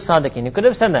 wa atiyu sadiqeen. He could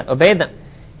have said that, obey them.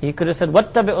 He could have said,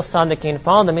 wattabi'u sadiqeen,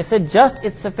 follow them. He said,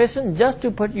 it's sufficient just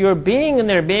to put your being in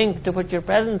their being, to put your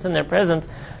presence in their presence.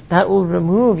 That will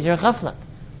remove your ghaflat.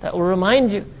 That will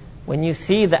remind you. When you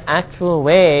see the actual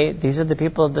way, these are the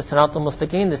people of the Siratul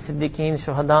Mustaqeen, the Siddiqeen,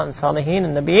 Shuhada, and Salihin,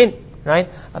 and Nabiyin, right?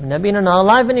 Of Nabiyin are not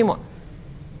alive anymore.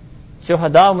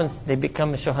 Shuhada, when they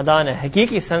become Shuhada in a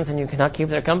hakiki sense, and you cannot keep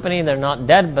their company, they're not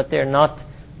dead, but they're not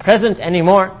present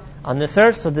anymore on this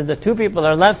earth. So the two people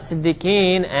are left,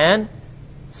 Siddiqeen and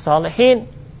Salihin,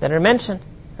 that are mentioned,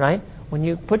 right? When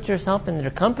you put yourself in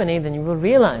their company, then you will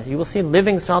realize, you will see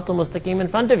living Siratul Mustaqeen in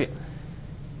front of you,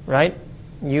 right?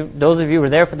 Those of you who were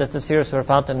there for the tafsir of Surah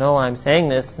Fatah know I'm saying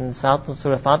this. In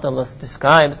Surah Fatah, Allah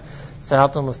describes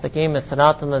Siratul Mustaqim as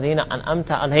Siratul Ladina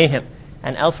An'amta Alayhim.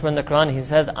 And elsewhere in the Quran, He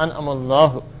says,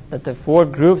 An'amullahu, that the four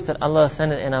groups that Allah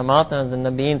sent in Amat are the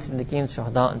Nabiyyin, Siddiqeen,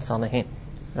 Shuhada, and Salihin.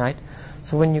 Right?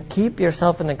 So when you keep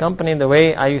yourself in the company, the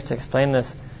way I used to explain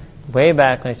this way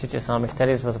back when I used to teach Islamic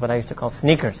studies was what I used to call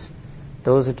sneakers.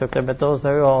 Those who took them, but those,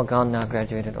 they're all gone now,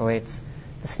 graduated, 08s.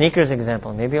 The sneakers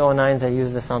example, maybe 09s I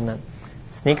used this on them.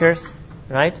 Sneakers,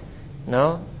 right?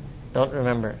 No? Don't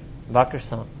remember. Bakr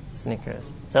song, sneakers.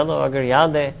 Chalo, agar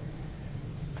yaad hai,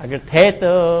 agar the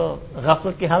to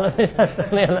ghaflat ki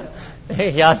halat mein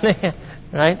yaad nahi,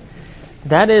 right?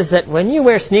 That is that when you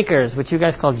wear sneakers, which you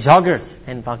guys call joggers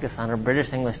in Pakistan, or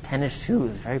British English tennis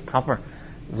shoes, very proper,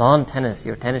 lawn tennis,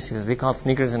 your tennis shoes, we call it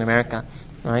sneakers in America,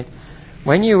 right?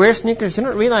 When you wear sneakers, you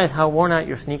don't realize how worn out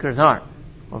your sneakers are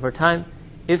over time.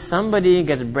 If somebody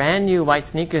gets brand new white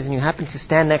sneakers and you happen to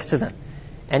stand next to them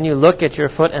and you look at your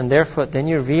foot and their foot, then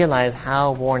you realize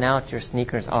how worn out your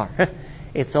sneakers are.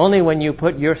 It's only when you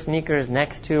put your sneakers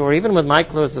next to, or even with my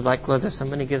clothes, if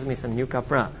somebody gives me some new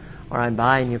kapra, or I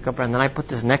buy a new kapra and then I put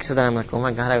this next to that, I'm like, oh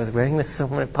my God, I was wearing this so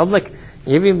in public.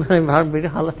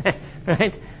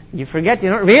 Right? You forget, you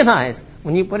don't realize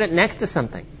when you put it next to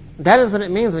something. That is what it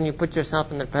means when you put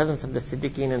yourself in the presence of the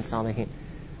Siddiqeen and Salihin.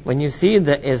 When you see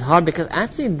the izhar, because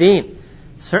actually deen,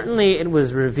 certainly it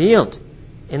was revealed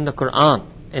in the Qur'an,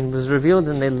 and was revealed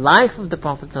in the life of the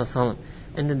Prophet ﷺ.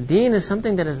 And the deen is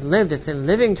something that is lived, it's a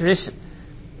living tradition.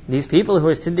 These people who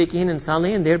are Siddiqeen and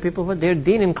Salihin, they're people who, they're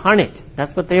deen incarnate.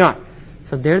 That's what they are.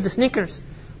 So they're the sneakers.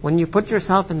 When you put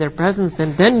yourself in their presence,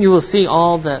 then you will see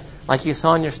all the, like you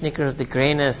saw in your sneakers, the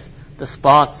grayness, the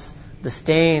spots, the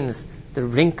stains, the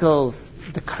wrinkles,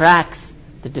 the cracks,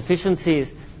 the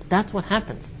deficiencies. That's what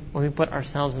happens when we put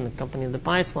ourselves in the company of the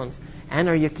pious ones. And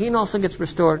our yaqeen also gets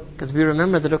restored, because we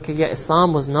remember that, okay, yeah,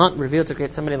 Islam was not revealed to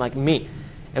create somebody like me.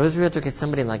 It was revealed to create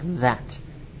somebody like that.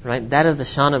 Right? That is the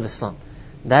shan of Islam.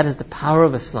 That is the power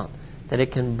of Islam. That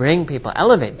it can bring people,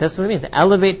 elevate. That's what it means, to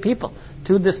elevate people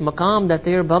to this maqam that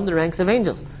they are above the ranks of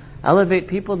angels. Elevate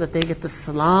people that they get the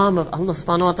salam of Allah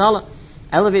subhanahu wa ta'ala.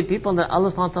 Elevate people that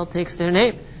Allah subhanahu wa ta'ala takes their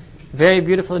name. Very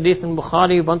beautiful hadith in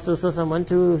Bukhari. Once Rasulullah went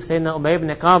to Sayyidina Ubay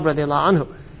ibn Ka'b radiallahu anhu.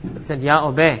 He said, Ya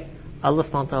Ubay, Allah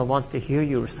subhanahu wa ta'ala wants to hear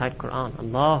you recite Qur'an.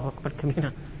 Allahu Akbar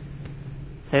Kamina.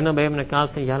 Sayyidina Ubay ibn Ka'b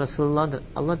said, Ya Rasulullah, did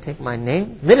Allah take my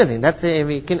name? Literally, that's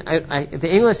the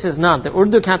English is not. The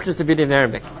Urdu captures the beauty of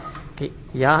Arabic.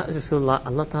 Ya Rasulullah,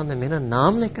 Allah ta'ala ne mera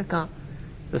naam lekar kaha.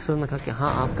 Rasulullah ne kaha ki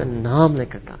haan, aapka naam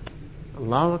lekar kaha.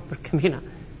 Allahu Akbar Kamina.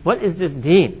 What is this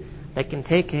deen that can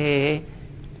take a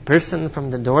person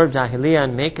from the door of Jahiliyyah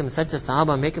and make him such a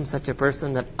Sahaba, make him such a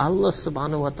person that Allah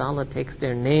subhanahu wa ta'ala takes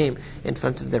their name in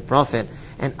front of their Prophet,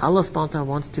 and Allah subhanahu wa ta'ala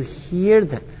wants to hear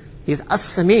them. He's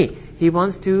as-sami. He's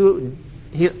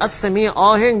as-sami,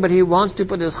 all hearing, but He wants to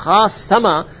put His khas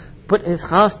sama, put His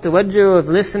khas tawajjuh of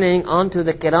listening onto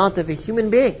the qiraat of a human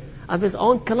being, of His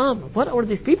own kalam. What are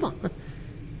these people?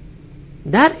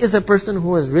 That is a person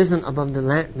who has risen above the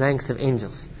ranks of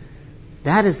angels.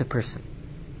 That is a person.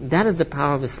 That is the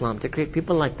power of Islam, to create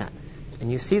people like that.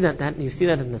 And you see that in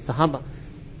the Sahaba.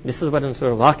 This is what in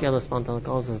Surah Waqi Allah subhanahu wa ta'ala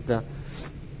calls as the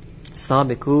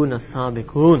Sabiqoon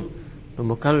as-Sabiqoon, the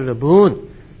Muqarrabun,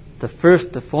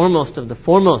 the foremost of the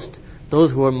foremost,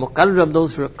 those who are Muqarrab,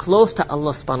 those who are close to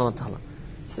Allah subhanahu wa ta'ala.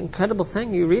 It's an incredible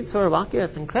thing. You read Surah Waqia,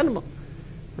 it's incredible,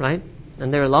 right?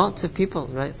 And there are lots of people,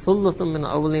 right? Thullatun min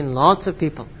awwalin, lots of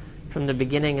people from the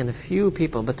beginning and a few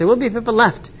people. But there will be people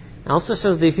left. It also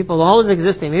shows these people will always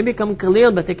exist. They may become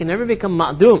qaleel, but they can never become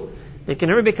ma'doom. They can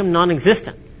never become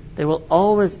non-existent. They will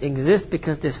always exist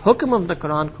because this hukum of the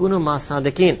Qur'an, kunu ma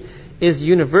sadiqeen, is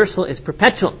universal, is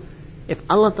perpetual. If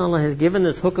Allah Ta'ala has given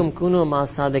this hukum, kunu ma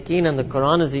sadiqeen, and the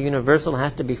Qur'an is a universal,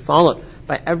 has to be followed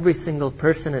by every single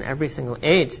person in every single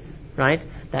age, right?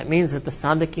 That means that the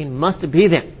sadiqeen must be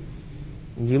there.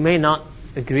 You may not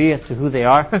agree as to who they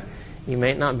are. You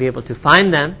may not be able to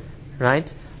find them,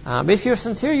 right? But if you're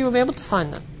sincere, you will be able to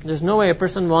find them. There's no way a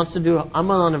person wants to do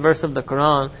amal on a verse of the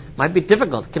Qur'an. Might be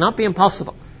difficult. It cannot be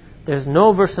impossible. There's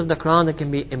no verse of the Qur'an that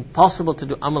can be impossible to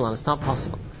do amal on. It's not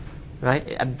possible, right?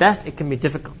 At best, it can be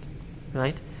difficult,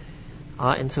 right?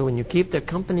 And so when you keep their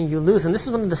company, you lose. And this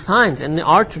is one of the signs in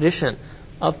our tradition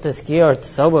of tazkiyah or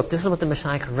tasawwuf. This is what the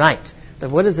mashayikh write. That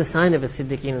what is the sign of a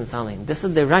siddiqeen and salihin? This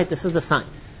is the right. This is the sign.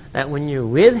 That when you're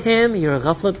with him, your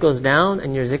ghaflat goes down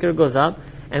and your zikr goes up.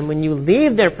 And when you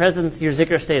leave their presence, your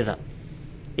zikr stays up.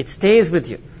 It stays with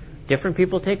you. Different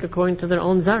people take according to their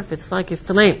own zarf. It's like a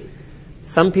flame.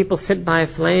 Some people sit by a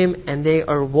flame and they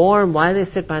are warm while they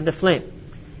sit by the flame.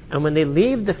 And when they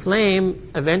leave the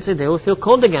flame, eventually they will feel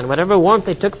cold again. Whatever warmth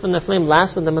they took from the flame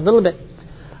lasts with them a little bit.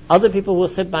 Other people will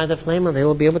sit by the flame and they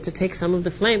will be able to take some of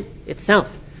the flame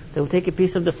itself. They will take a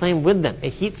piece of the flame with them, a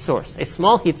heat source, a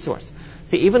small heat source.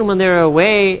 So even when they're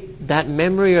away, that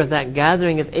memory or that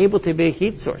gathering is able to be a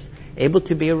heat source, able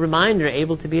to be a reminder,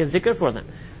 able to be a zikr for them.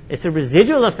 It's a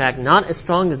residual effect, not as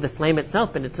strong as the flame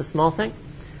itself, but it's a small thing.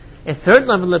 A third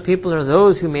level of people are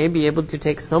those who may be able to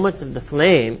take so much of the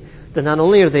flame that not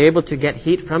only are they able to get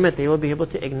heat from it, they will be able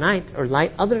to ignite or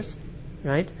light others,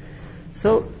 right?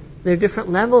 So there are different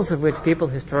levels of which people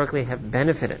historically have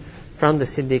benefited from the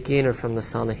siddiqeen or from the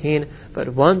salihin. But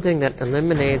one thing that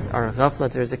eliminates our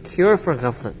ghaflat, there's a cure for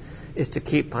ghaflat, is to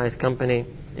keep pious company.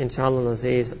 Inshallah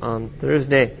Aziz, on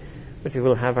Thursday, which we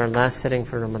will have our last sitting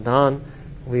for Ramadan,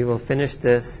 we will finish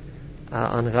this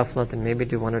on ghaflat and maybe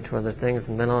do one or two other things,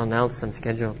 and then I'll announce some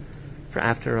schedule for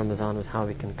after Ramadan with how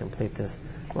we can complete this.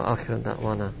 Wa akhiru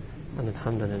da'wana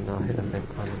alhamdulillahi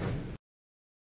rabbil alamin.